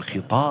تتأمل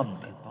خطاب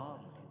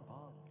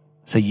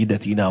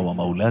سيدتنا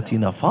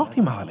ومولاتنا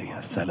فاطمة عليها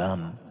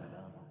السلام،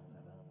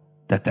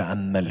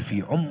 تتأمل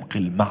في عمق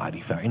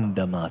المعرفة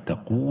عندما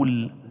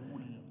تقول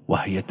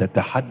وهي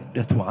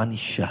تتحدث عن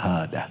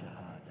الشهادة،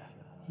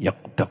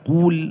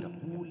 تقول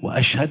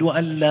وأشهد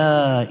أن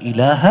لا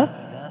إله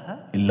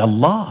إلا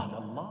الله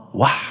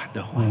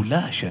وحده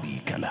لا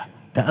شريك له.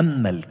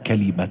 تأمل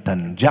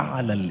كلمة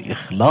جعل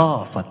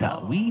الإخلاص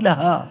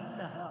تأويلها،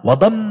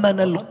 وضمن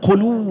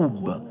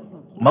القلوب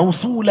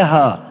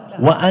موصولها،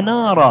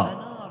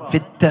 وأنار في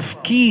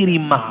التفكير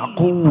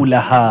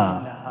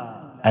معقولها.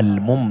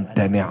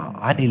 الممتنع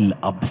عن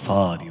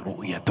الأبصار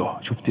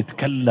رؤيته. شوف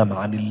تتكلم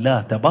عن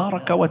الله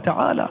تبارك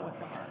وتعالى،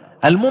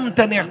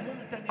 الممتنع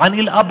عن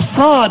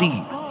الأبصار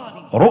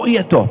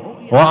رؤيته،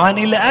 وعن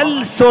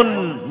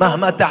الألسن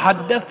مهما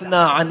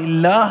تحدثنا عن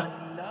الله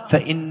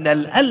فإن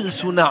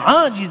الألسن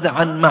عاجز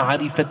عن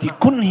معرفة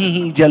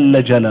كنهه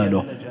جل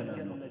جلاله،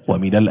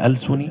 ومن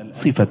الألسن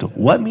صفته،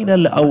 ومن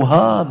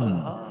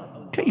الأوهام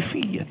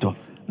كيفيته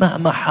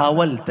مهما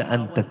حاولت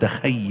أن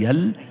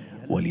تتخيل.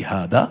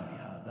 ولهذا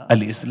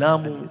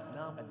الإسلام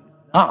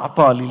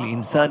أعطى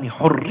للإنسان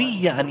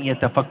حرية أن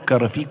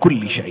يتفكر في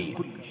كل شيء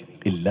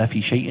إلا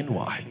في شيء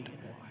واحد،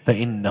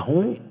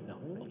 فإنه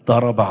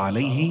ضرب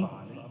عليه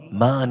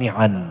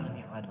مانعا،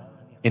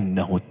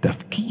 إنه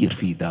التفكير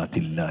في ذات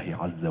الله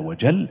عز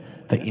وجل،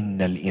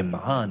 فإن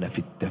الإمعان في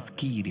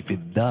التفكير في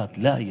الذات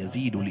لا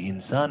يزيد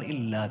الإنسان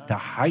إلا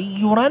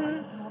تحيرا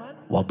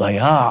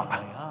وضياع.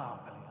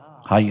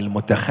 هاي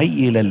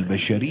المتخيلة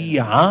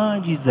البشرية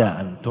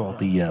عاجزة أن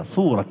تعطي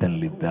صورة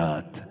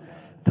للذات.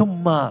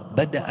 ثم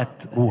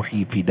بدأت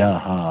روحي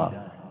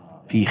فداها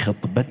في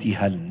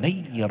خطبتها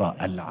النيرة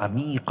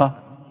العميقة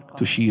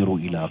تشير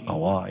إلى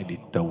قواعد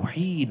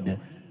التوحيد،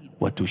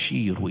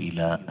 وتشير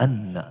إلى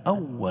أن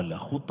أول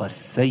خطى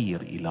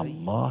السير إلى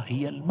الله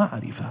هي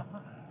المعرفة.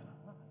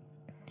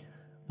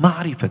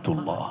 معرفة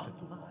الله.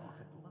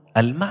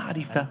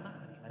 المعرفة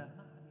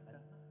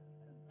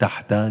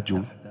تحتاج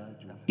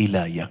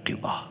إلى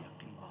يقظة،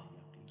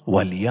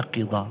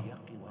 واليقظة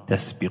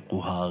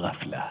تسبقها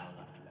غفلة.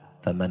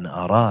 فمن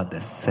أراد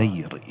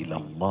السير إلى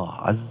الله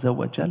عز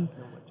وجل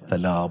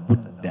فلا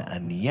بد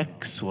أن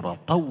يكسر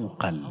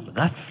طوق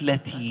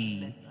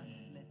الغفلة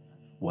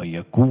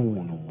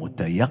ويكون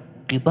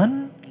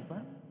متيقظا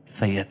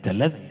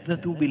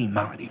فيتلذذ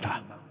بالمعرفة.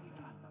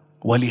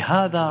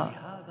 ولهذا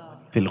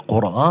في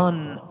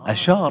القرآن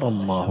أشار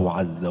الله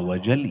عز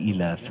وجل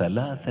إلى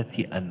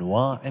 3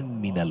 أنواع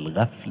من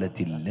الغفلة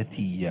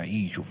التي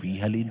يعيش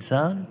فيها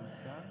الإنسان،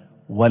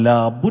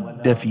 ولا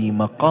بد في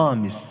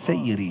مقام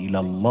السير إلى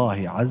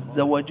الله عز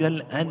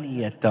وجل أن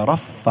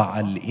يترفع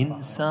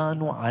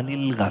الإنسان عن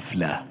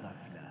الغفلة.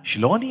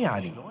 شلون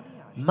يعني؟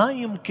 ما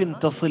يمكن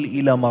تصل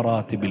إلى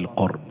مراتب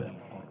القرب،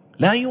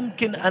 لا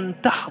يمكن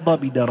أن تحظى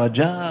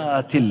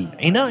بدرجات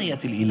العناية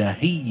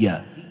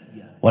الإلهية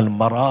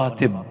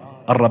والمراتب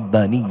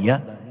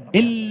الربانية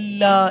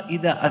إلا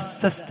إذا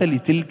أسست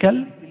لتلك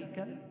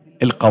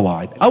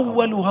القواعد.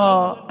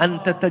 أولها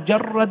أن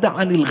تتجرد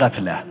عن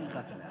الغفلة.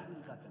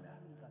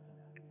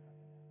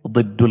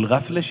 ضد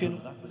الغفلة شنو؟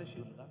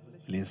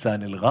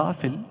 الإنسان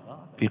الغافل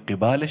في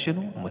قبال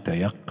شنو؟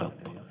 متيقظ،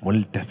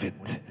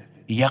 ملتفت،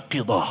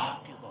 يقظة.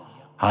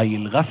 هاي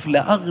الغفلة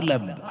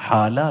أغلب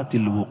حالات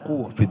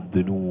الوقوع في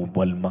الذنوب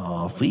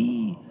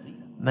والمعاصي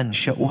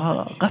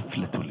منشأها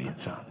غفلة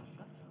الإنسان.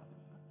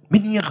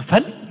 من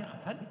يغفل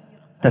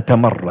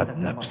تتمرد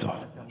نفسه،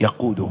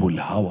 يقوده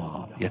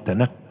الهوى،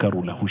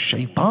 يتنكر له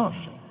الشيطان.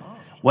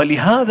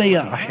 ولهذا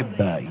يا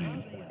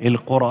أحبائي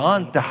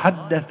القرآن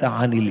تحدث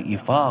عن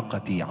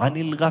الإفاقة عن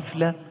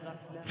الغفلة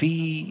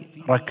في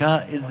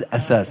ركائز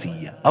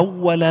أساسية.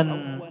 أولا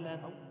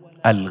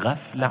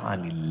الغفلة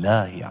عن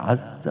الله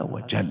عز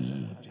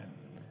وجل.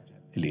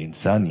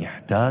 الإنسان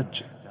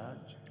يحتاج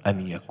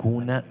أن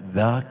يكون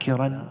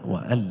ذاكرا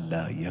وأن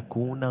لا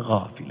يكون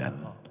غافلا.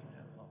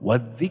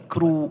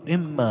 والذكر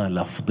إما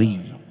لفظي،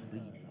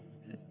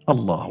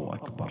 الله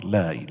أكبر،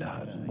 لا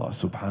إله إلا الله،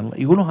 سبحان الله،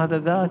 يقولون هذا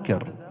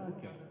ذاكر،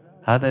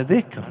 هذا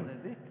ذكر،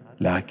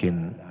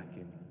 لكن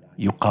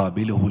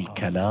يقابله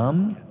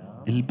الكلام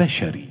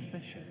البشري.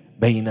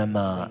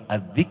 بينما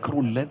الذكر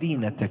الذي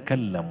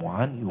نتكلم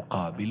عنه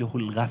يقابله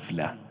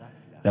الغفلة.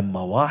 لما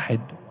واحد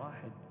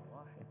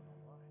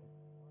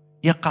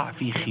يقع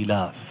في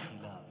خلاف،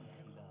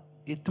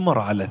 يتمر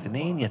على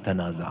 2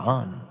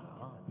 يتنازعان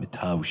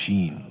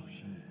متهاوشين،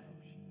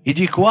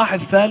 يجيك واحد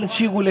ثالث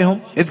شي يقول لهم؟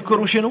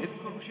 اذكروا شنو؟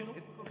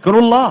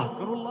 اذكروا الله،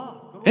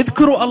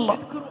 اذكروا الله.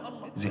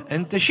 زين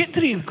انت شو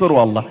تريد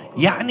اذكروا الله؟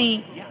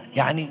 يعني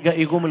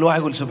يقوم الواحد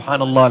يقول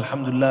سبحان الله،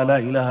 الحمد لله، لا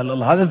اله الا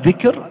الله، هذا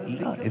الذكر؟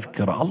 لا،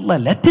 اذكر الله،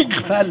 لا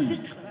تغفل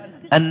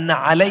ان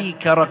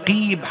عليك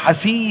رقيب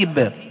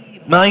حسيب،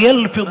 ما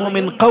يلفظ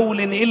من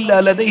قول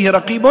الا لديه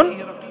رقيب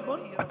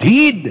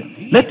عتيد.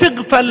 لا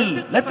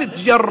تغفل، لا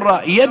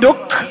تتجرأ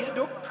يدك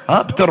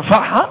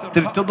بترفعها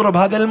تضرب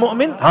هذا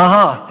المؤمن،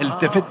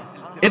 التفت،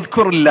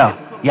 اذكر الله،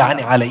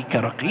 يعني عليك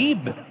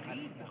رقيب.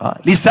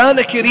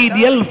 لسانك يريد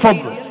يلفظ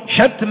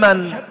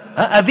شتما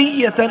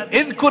أذية،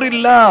 اذكر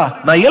الله،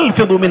 ما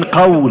يلفظ من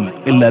قول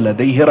إلا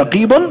لديه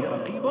رقيب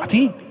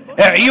عتيد.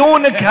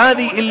 عيونك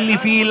هذه اللي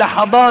في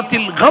لحظات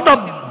الغضب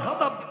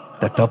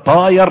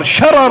تتطاير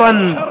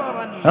شررا،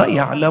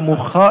 يعلم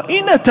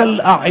خائنة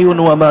الأعين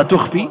وما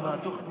تخفي.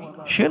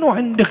 شنو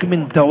عندك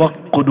من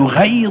توقد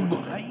وغيظ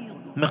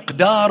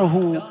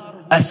مقداره،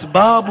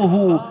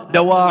 أسبابه،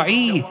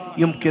 دواعيه؟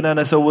 يمكن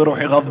أنا أسوي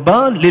روحي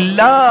غضبان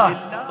لله،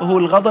 وهو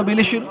الغضب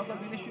لشنو؟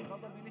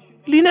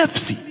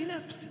 لنفسي،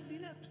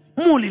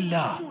 مو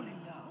لله.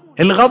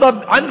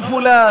 الغضب عن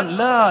فلان،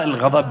 لا،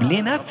 الغضب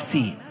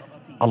لنفسي.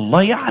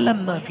 الله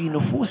يعلم ما في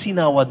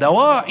نفوسنا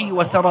ودواعي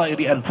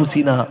وسرائر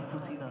أنفسنا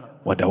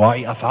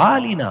ودواعي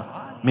أفعالنا.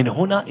 من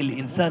هنا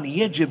الإنسان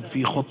يجب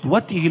في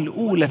خطوته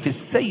الأولى في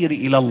السير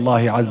إلى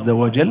الله عز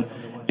وجل،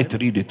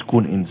 تريد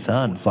تكون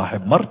إنسان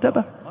صاحب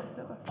مرتبة.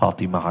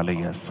 فاطمة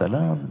عليه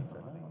السلام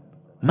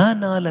ما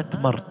نالت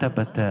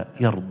مرتبة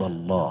يرضى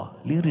الله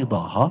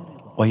لرضاها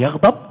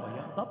ويغضب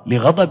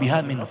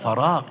لغضبها من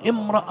فراغ،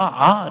 امرأة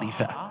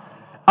عارفة.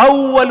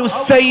 أول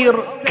السير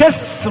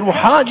كسر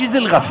حاجز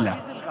الغفلة،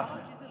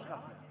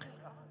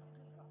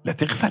 لا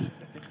تغفل.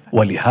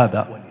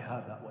 ولهذا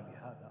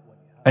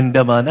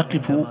عندما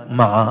نقف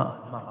مع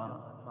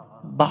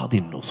بعض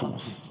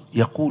النصوص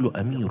يقول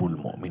أمير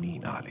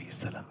المؤمنين عليه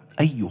السلام: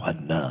 أيها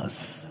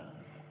الناس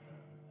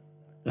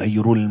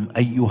غير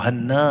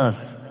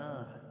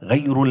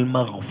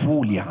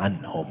المغفول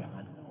عنهم.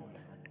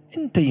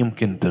 أنت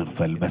يمكن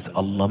تغفل، بس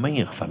الله ما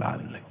يغفل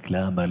عنك،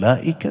 لا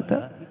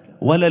ملائكة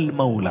ولا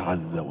المولى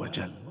عز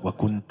وجل.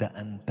 وكنت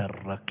أنت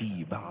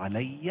الرقيب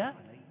علي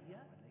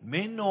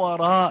من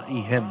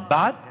ورائهم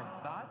بعد،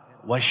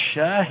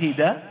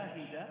 والشاهد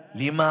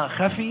لما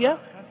خفي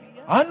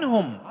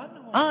عنهم.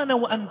 أنا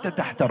وأنت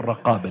تحت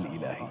الرقابة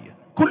الإلهية،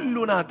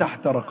 كلنا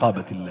تحت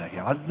رقابة الله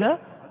عز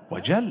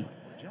وجل.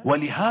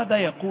 ولهذا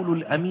يقول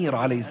الأمير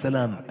عليه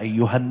السلام: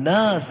 أيها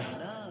الناس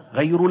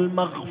غير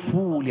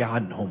المغفول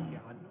عنهم،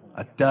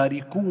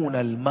 التاركون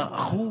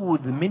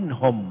المأخوذ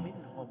منهم،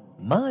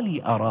 ما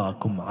لي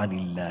أراكم عن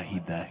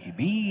الله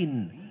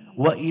ذاهبين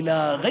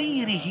وإلى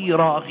غيره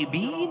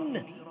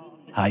راغبين.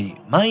 هاي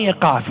ما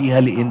يقع فيها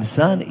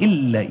الإنسان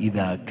إلا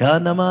إذا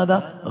كان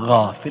ماذا؟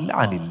 غافل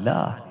عن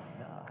الله.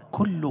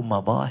 كل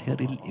مظاهر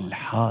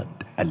الإلحاد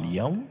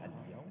اليوم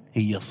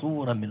هي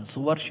صورة من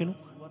صور شنو؟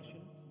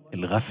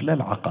 الغفلة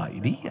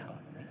العقائدية.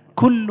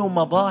 كل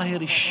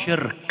مظاهر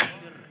الشرك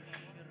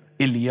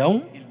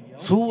اليوم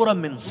صورة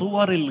من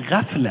صور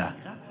الغفلة.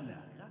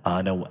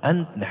 أنا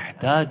وأنت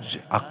نحتاج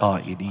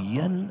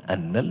عقائديا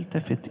أن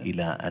نلتفت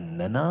إلى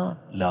أننا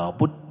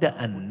لابد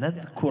أن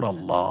نذكر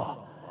الله.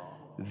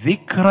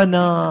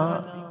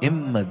 ذكرنا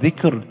إما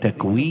ذكر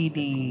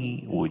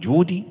تكويني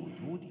وجودي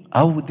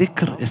أو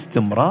ذكر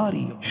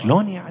استمراري.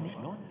 شلون يعني؟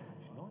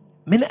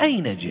 من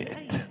أين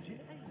جئت؟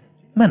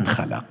 من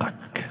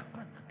خلقك؟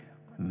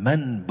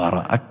 من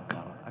برأك؟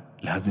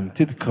 لازم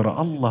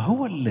تذكر الله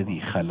هو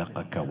الذي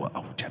خلقك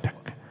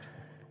وأوجدك.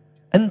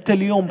 أنت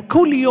اليوم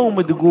كل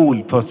يوم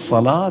تقول في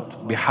الصلاة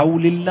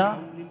بحول الله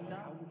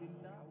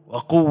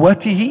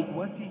وقوته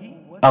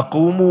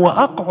أقوم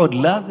وأقعد.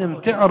 لازم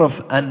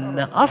تعرف أن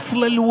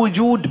أصل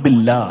الوجود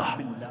بالله،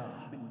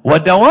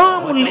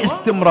 ودوام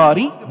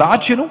الاستمراري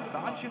بعد شنو؟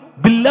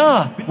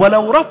 بالله.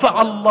 ولو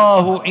رفع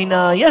الله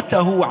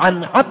عنايته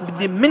عن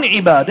عبد من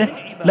عباده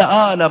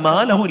لآل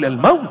ماله إلى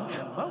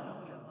الموت.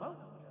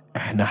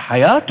 احنا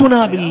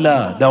حياتنا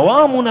بالله،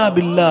 دوامنا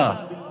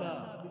بالله.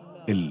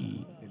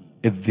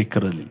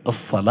 الذكر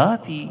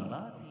الصلاة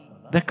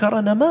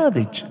ذكر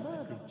نماذج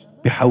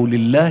بحول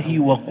الله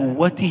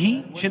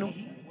وقوته. شنو؟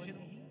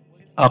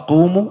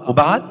 أقوم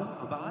وبعد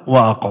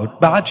وأقعد،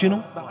 بعد شنو؟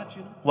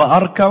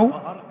 وأركع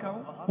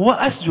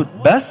وأسجد.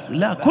 بس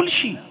لا، كل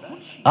شيء.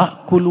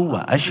 أأكل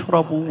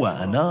وأشرب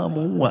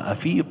وأنام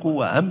وأفيق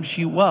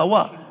وأمشي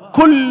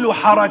كل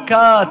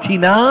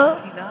حركاتنا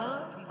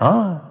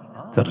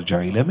ترجع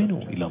إلى منه؟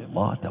 إلى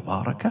الله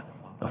تبارك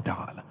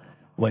وتعالى.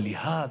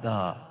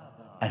 ولهذا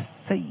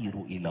السير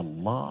إلى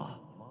الله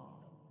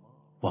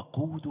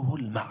وقوده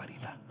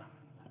المعرفة.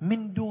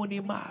 من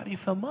دون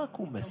معرفة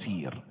ماكو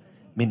مسير.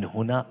 من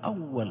هنا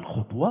أول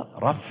خطوة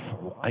رفع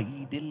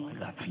قيد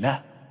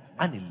الغفلة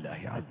عن الله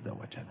عز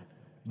وجل.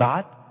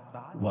 بعد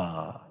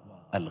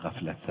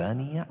والغفلة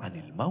الثانية عن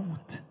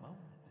الموت.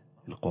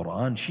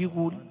 القرآن شو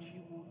يقول؟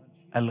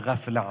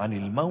 الغفلة عن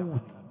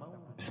الموت.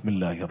 بسم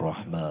الله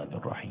الرحمن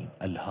الرحيم.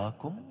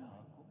 ألهاكم،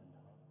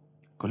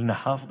 كلنا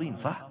حافظين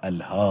صح؟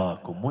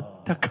 ألهاكم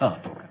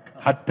التكاثر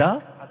حتى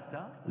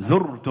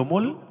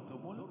زرتم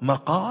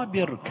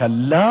المقابر.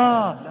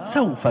 كلا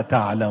سوف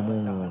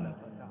تعلمون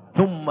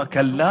ثم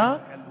كلا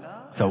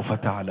سوف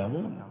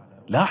تعلمون.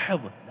 لاحظ،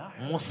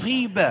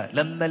 مصيبة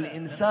لما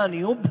الإنسان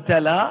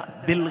يبتلى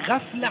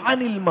بالغفلة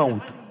عن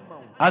الموت.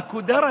 أكو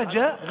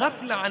درجة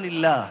غفلة عن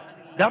الله،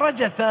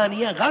 درجة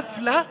ثانية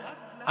غفلة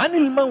عن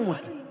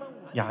الموت.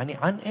 يعني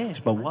عن إيش؟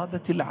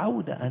 بوابة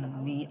العودة،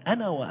 أني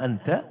أنا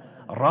وأنت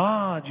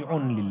راجع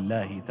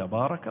لله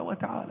تبارك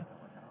وتعالى.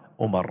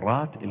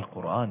 ومرات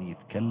القرآن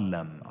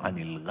يتكلم عن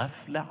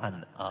الغفلة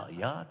عن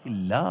آيات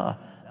الله.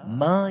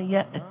 ما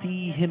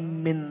يأتيهم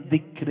من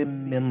ذكر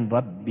من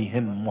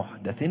ربهم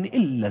محدث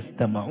إلا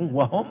استمعوا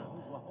وهم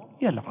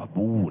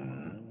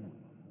يلعبون.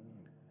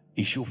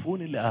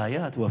 يشوفون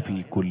الآيات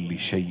وفي كل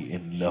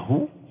شيء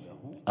له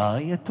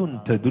آية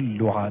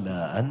تدل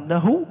على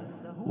أنه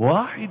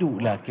واحد.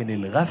 لكن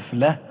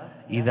الغفلة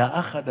إذا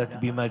أخذت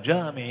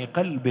بمجامع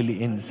قلب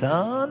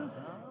الإنسان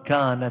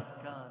كانت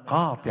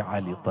قاطعة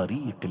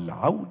لطريق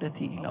العودة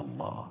إلى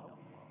الله.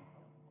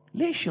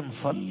 ليش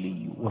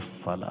نصلي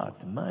والصلاة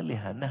ما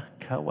لها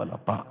نهكة ولا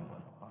طعم؟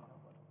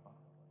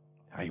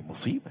 هاي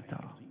مصيبة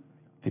ترى.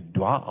 في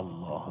الدعاء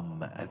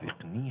اللهم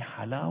أذقني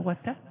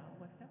حلاوة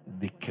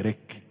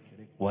ذكرك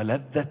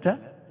ولذة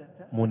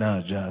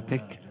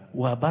مناجاتك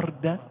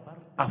وبرد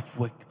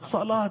عفوك.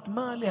 صلاة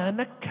ما لها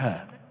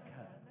نكهة،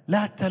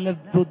 لا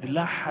تلذذ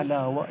لا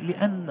حلاوة،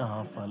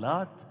 لأنها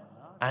صلاة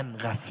عن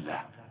غفلة.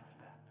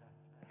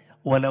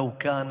 ولو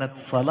كانت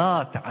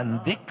صلاة عن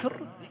ذكر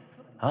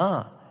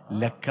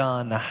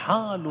لكان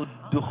حال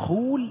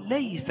الدخول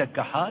ليس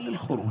كحال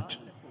الخروج.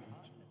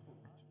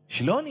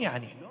 شلون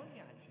يعني؟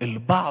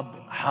 البعض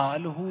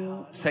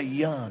حاله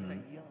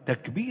سيان،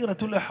 تكبيرة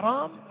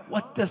الإحرام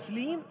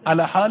والتسليم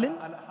على حال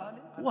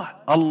واحد.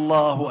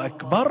 الله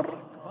أكبر.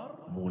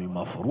 مو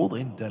المفروض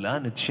أنت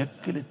الآن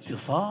تشكل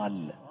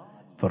اتصال؟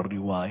 في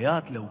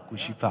الروايات لو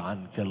كشف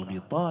عنك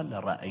الغطاء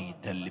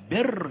لرأيت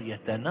البر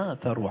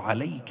يتناثر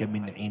عليك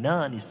من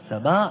عنان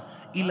السماء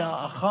إلى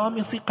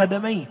أخامص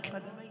قدميك.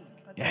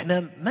 احنا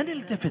ما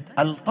نلتفت.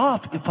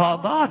 ألطاف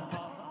إفاضات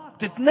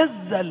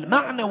تتنزل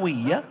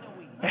معنوية،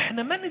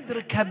 احنا ما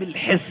ندركها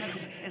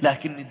بالحس،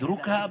 لكن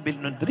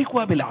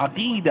ندركها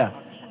بالعقيدة.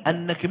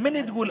 أنك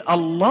من تقول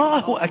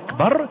الله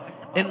أكبر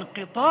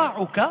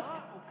انقطاعك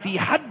في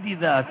حد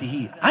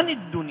ذاته عن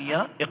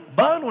الدنيا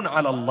إقبال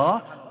على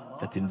الله،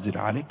 فتنزل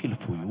عليك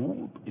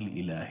الفيوض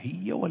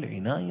الإلهية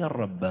والعناية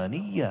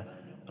الربانية.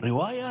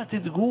 روايات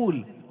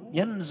تقول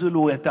ينزل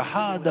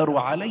ويتحادر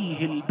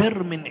عليه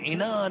البر من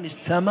عنان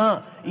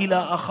السماء إلى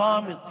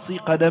أخامص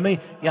قدميه.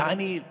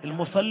 يعني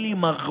المصلي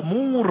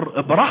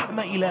مغمور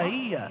برحمة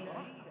إلهية،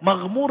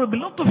 مغمور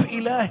بلطف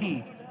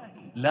إلهي.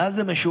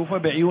 لازم أشوفه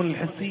بعيون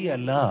الحسية؟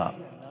 لا،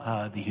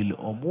 هذه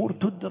الأمور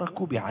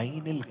تدرك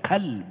بعين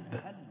القلب،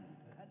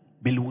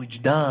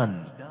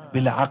 بالوجدان،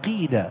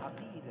 بالعقيدة.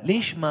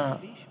 ليش ما؟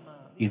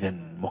 إذن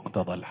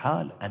مقتضى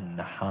الحال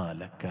أن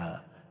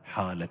حالك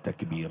حال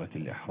تكبيرة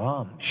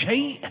الإحرام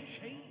شيء،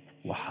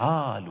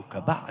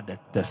 وحالك بعد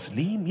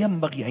التسليم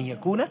ينبغي أن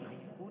يكون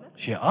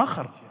شيء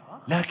آخر.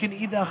 لكن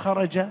إذا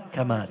خرج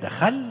كما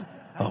دخل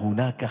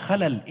فهناك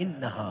خلل،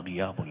 إنها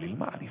غياب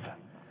للمعرفة.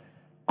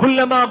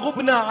 كلما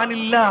غبنا عن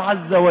الله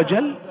عز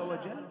وجل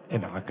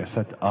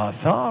انعكست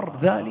آثار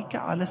ذلك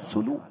على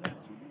السلوك.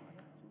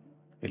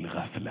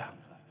 الغفلة،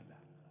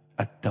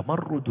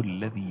 التمرد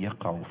الذي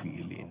يقع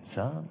فيه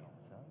الإنسان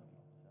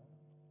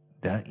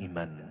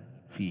دائما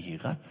فيه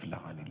غفلة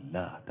عن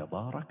الله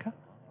تبارك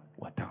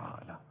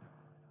وتعالى.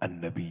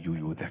 النبي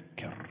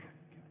يذكر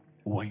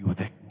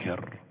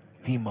ويذكر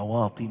في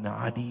مواطن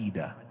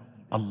عديدة: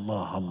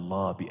 الله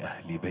الله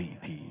بأهل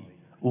بيتي،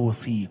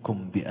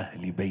 أوصيكم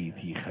بأهل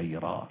بيتي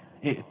خيرا،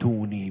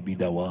 ائتوني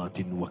بدوات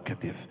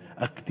وكتف،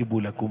 أكتب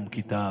لكم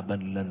كتابا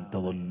لن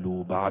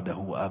تضلوا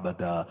بعده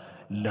أبدا.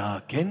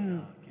 لكن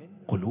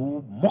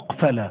قلوب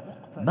مقفلة،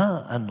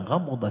 ما أن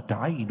غمضت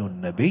عين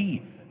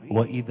النبي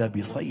وإذا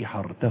بصيحة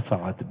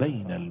ارتفعت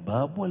بين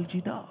الباب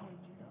والجدار.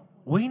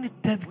 وين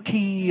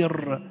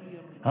التذكير؟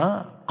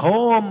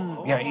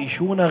 قوم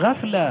يعيشون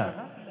غفلة.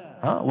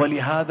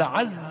 ولهذا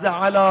عز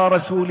على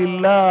رسول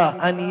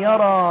الله أن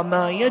يرى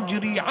ما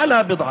يجري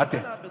على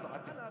بضعته.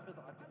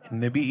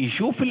 النبي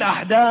يشوف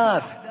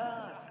الأحداث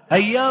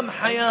أيام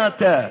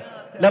حياته،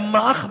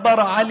 لما أخبر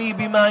علي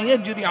بما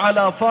يجري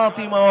على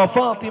فاطمة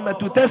وفاطمة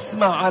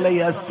تسمع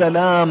عليها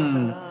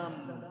السلام،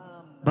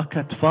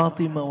 بكت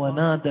فاطمة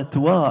ونادت: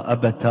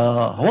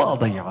 وأبتاه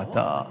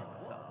وأضيعتاه.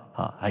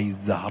 هاي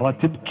الزهرة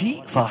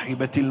تبكي،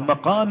 صاحبة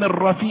المقام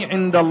الرفيع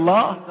عند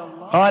الله.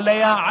 قال: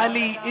 يا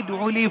علي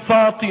ادعو لي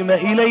فاطمة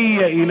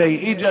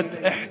إلي.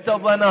 اجت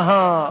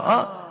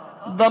احتضنها،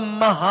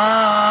 ضمها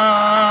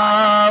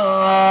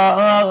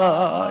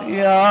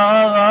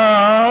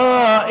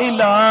يا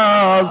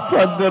إلى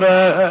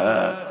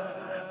صدره،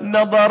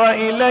 نظر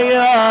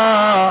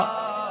إليها،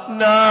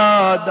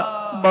 نادى: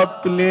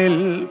 بطل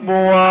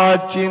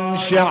المواجن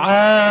شعاب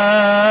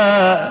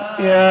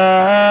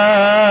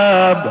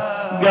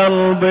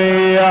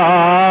قلبي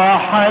يا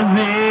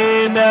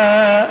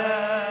حزينة،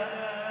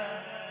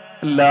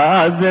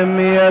 لازم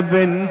يا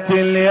بنت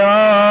اليوم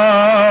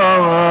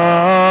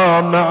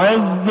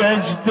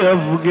عزك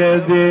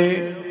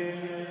تفقدي،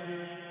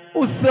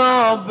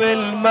 وثاب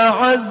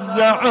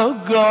المعزة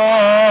عقاب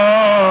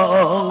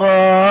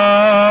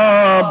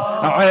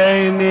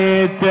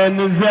عيني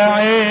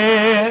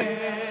تنزعي،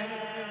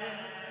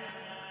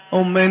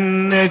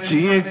 ومنك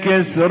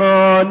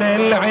يكسرون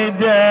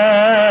العدا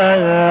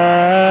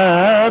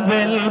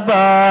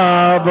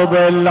بالباب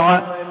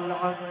ضلعه،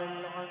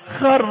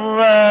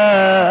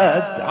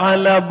 خرت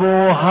على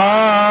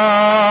ابوها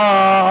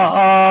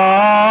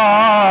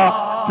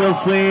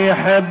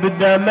تصيح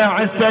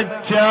بدمع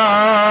سجا،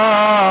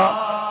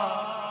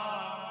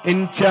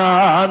 إن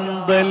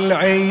كان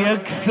ضلعي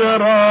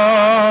يكسرون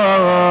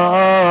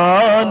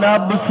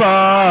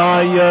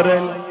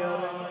بصاير،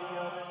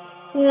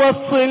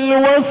 وصل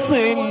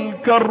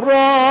كالرايار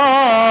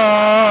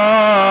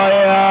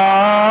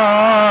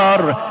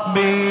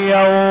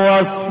بيا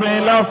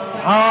ووصل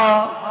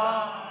أصحاب،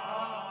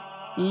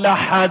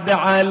 لحد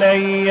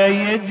علي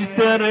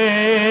يجتري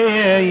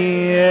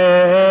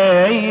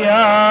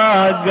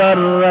يا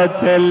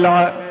قرة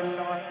العين.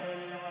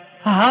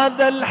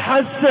 هذا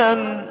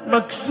الحسن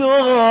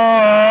مكسور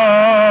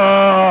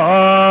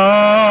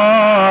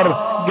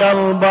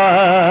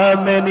قلبه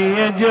من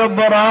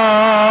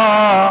يجبره،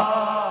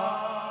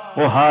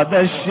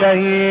 وهذا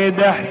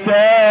الشهيد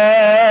حسين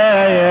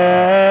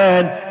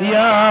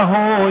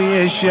ياهو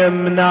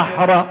يشم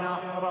نحره،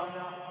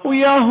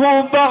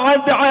 وياهو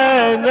بعد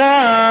عيناك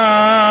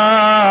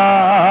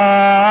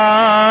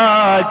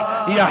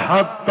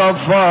يحط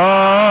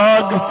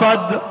فوق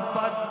صدر،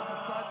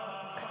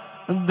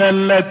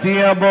 دلت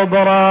يا ابو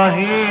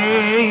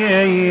براهيم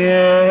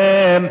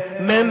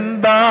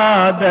من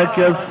بعدك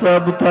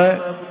السبطه،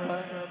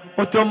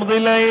 وتمضي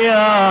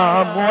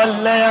الايام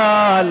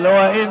والليال،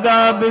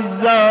 واذا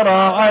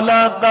بالزهرة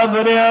على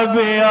قبر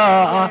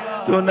ابيها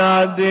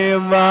تنادي: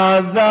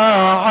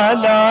 ماذا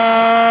على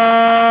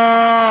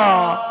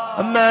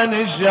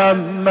من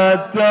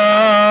شمتار،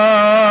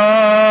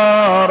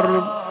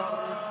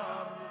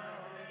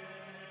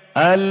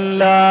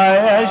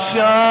 ألا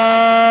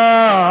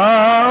يشام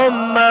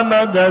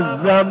مدى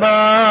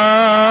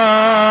الزمان،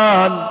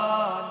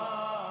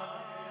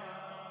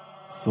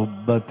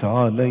 صبت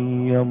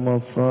علي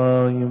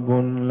مصايب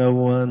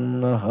لو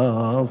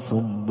أنها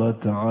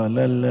صبت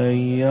على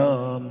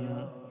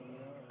الأيام،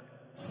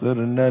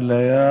 صرنا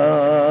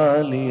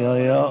ليالي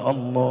يا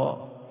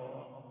الله.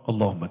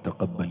 اللهم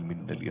تقبل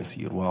منا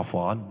اليسير واعف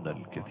عنا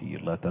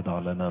الكثير، لا تدع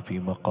لنا في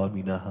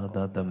مقامنا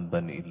هذا ذنبا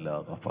إلا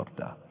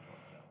غفرته،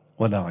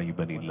 ولا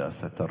عيبا إلا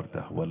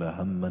سترته،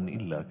 ولا هما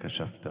إلا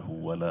كشفته،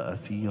 ولا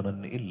أسيرا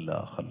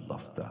إلا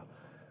خلصته،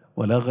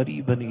 ولا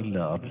غريبا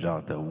إلا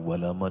أرجعته،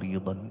 ولا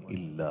مريضا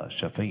إلا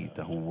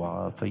شفيته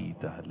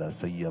وعافيته، لا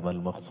سيما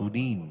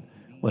المقصودين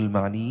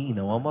والمعنيين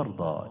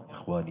ومرضى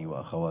إخواني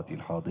وأخواتي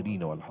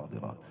الحاضرين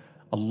والحاضرات.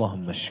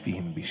 اللهم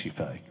اشفهم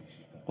بشفائك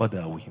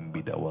وداوهم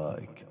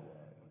بدوائك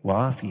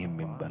وعافهم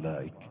من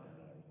بلائك.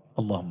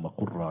 اللهم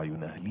قر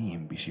أعين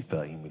أهليهم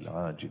بشفائهم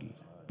العاجل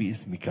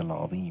باسمك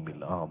العظيم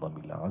الأعظم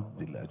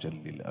الأعز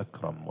الأجل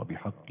الأكرم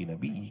وبحق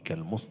نبيك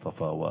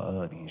المصطفى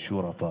وآله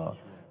شرفا.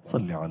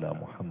 صل على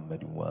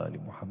محمد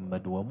وآل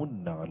محمد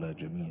ومن على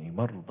جميع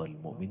مرضى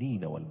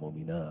المؤمنين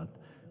والمؤمنات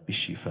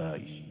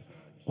بالشفاء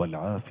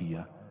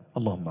والعافية.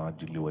 اللهم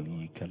عجل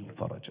لوليك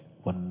الفرج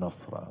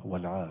والنصر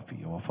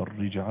والعافية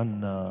وفرج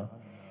عنا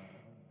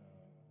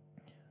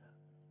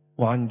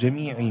وعن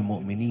جميع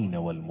المؤمنين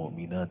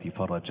والمؤمنات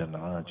فرجا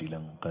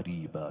عاجلا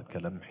قريبا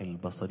كلمح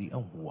البصر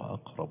أو هو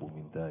أقرب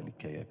من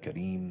ذلك يا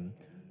كريم.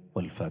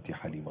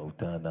 والفاتحة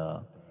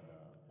لموتانا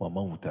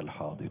وموتى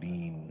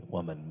الحاضرين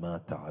ومن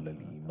مات على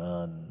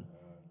الإيمان،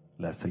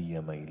 لا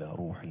سيما إلى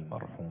روح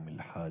المرحوم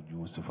الحاج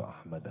يوسف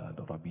أحمد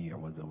آل ربيع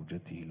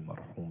وزوجته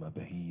المرحومة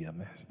بهية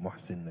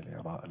محسن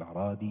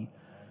العرادي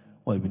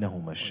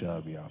وابنهما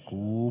الشاب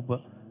يعقوب،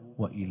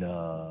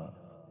 وإلى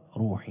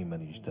روح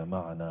من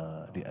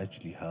اجتمعنا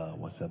لأجلها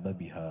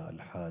وسببها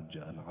الحاج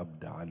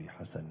العبد علي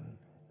حسن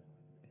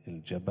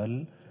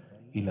الجبل،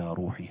 إلى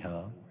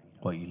روحها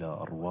وإلى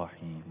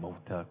أرواح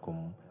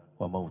موتاكم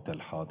وموتى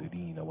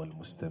الحاضرين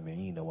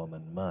والمستمعين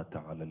ومن مات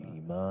على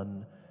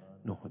الإيمان،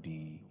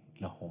 نهدي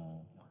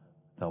لهم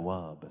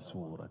ثواب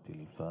سورة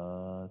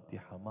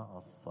الفاتحة مع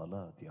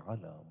الصلاة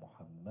على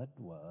محمد.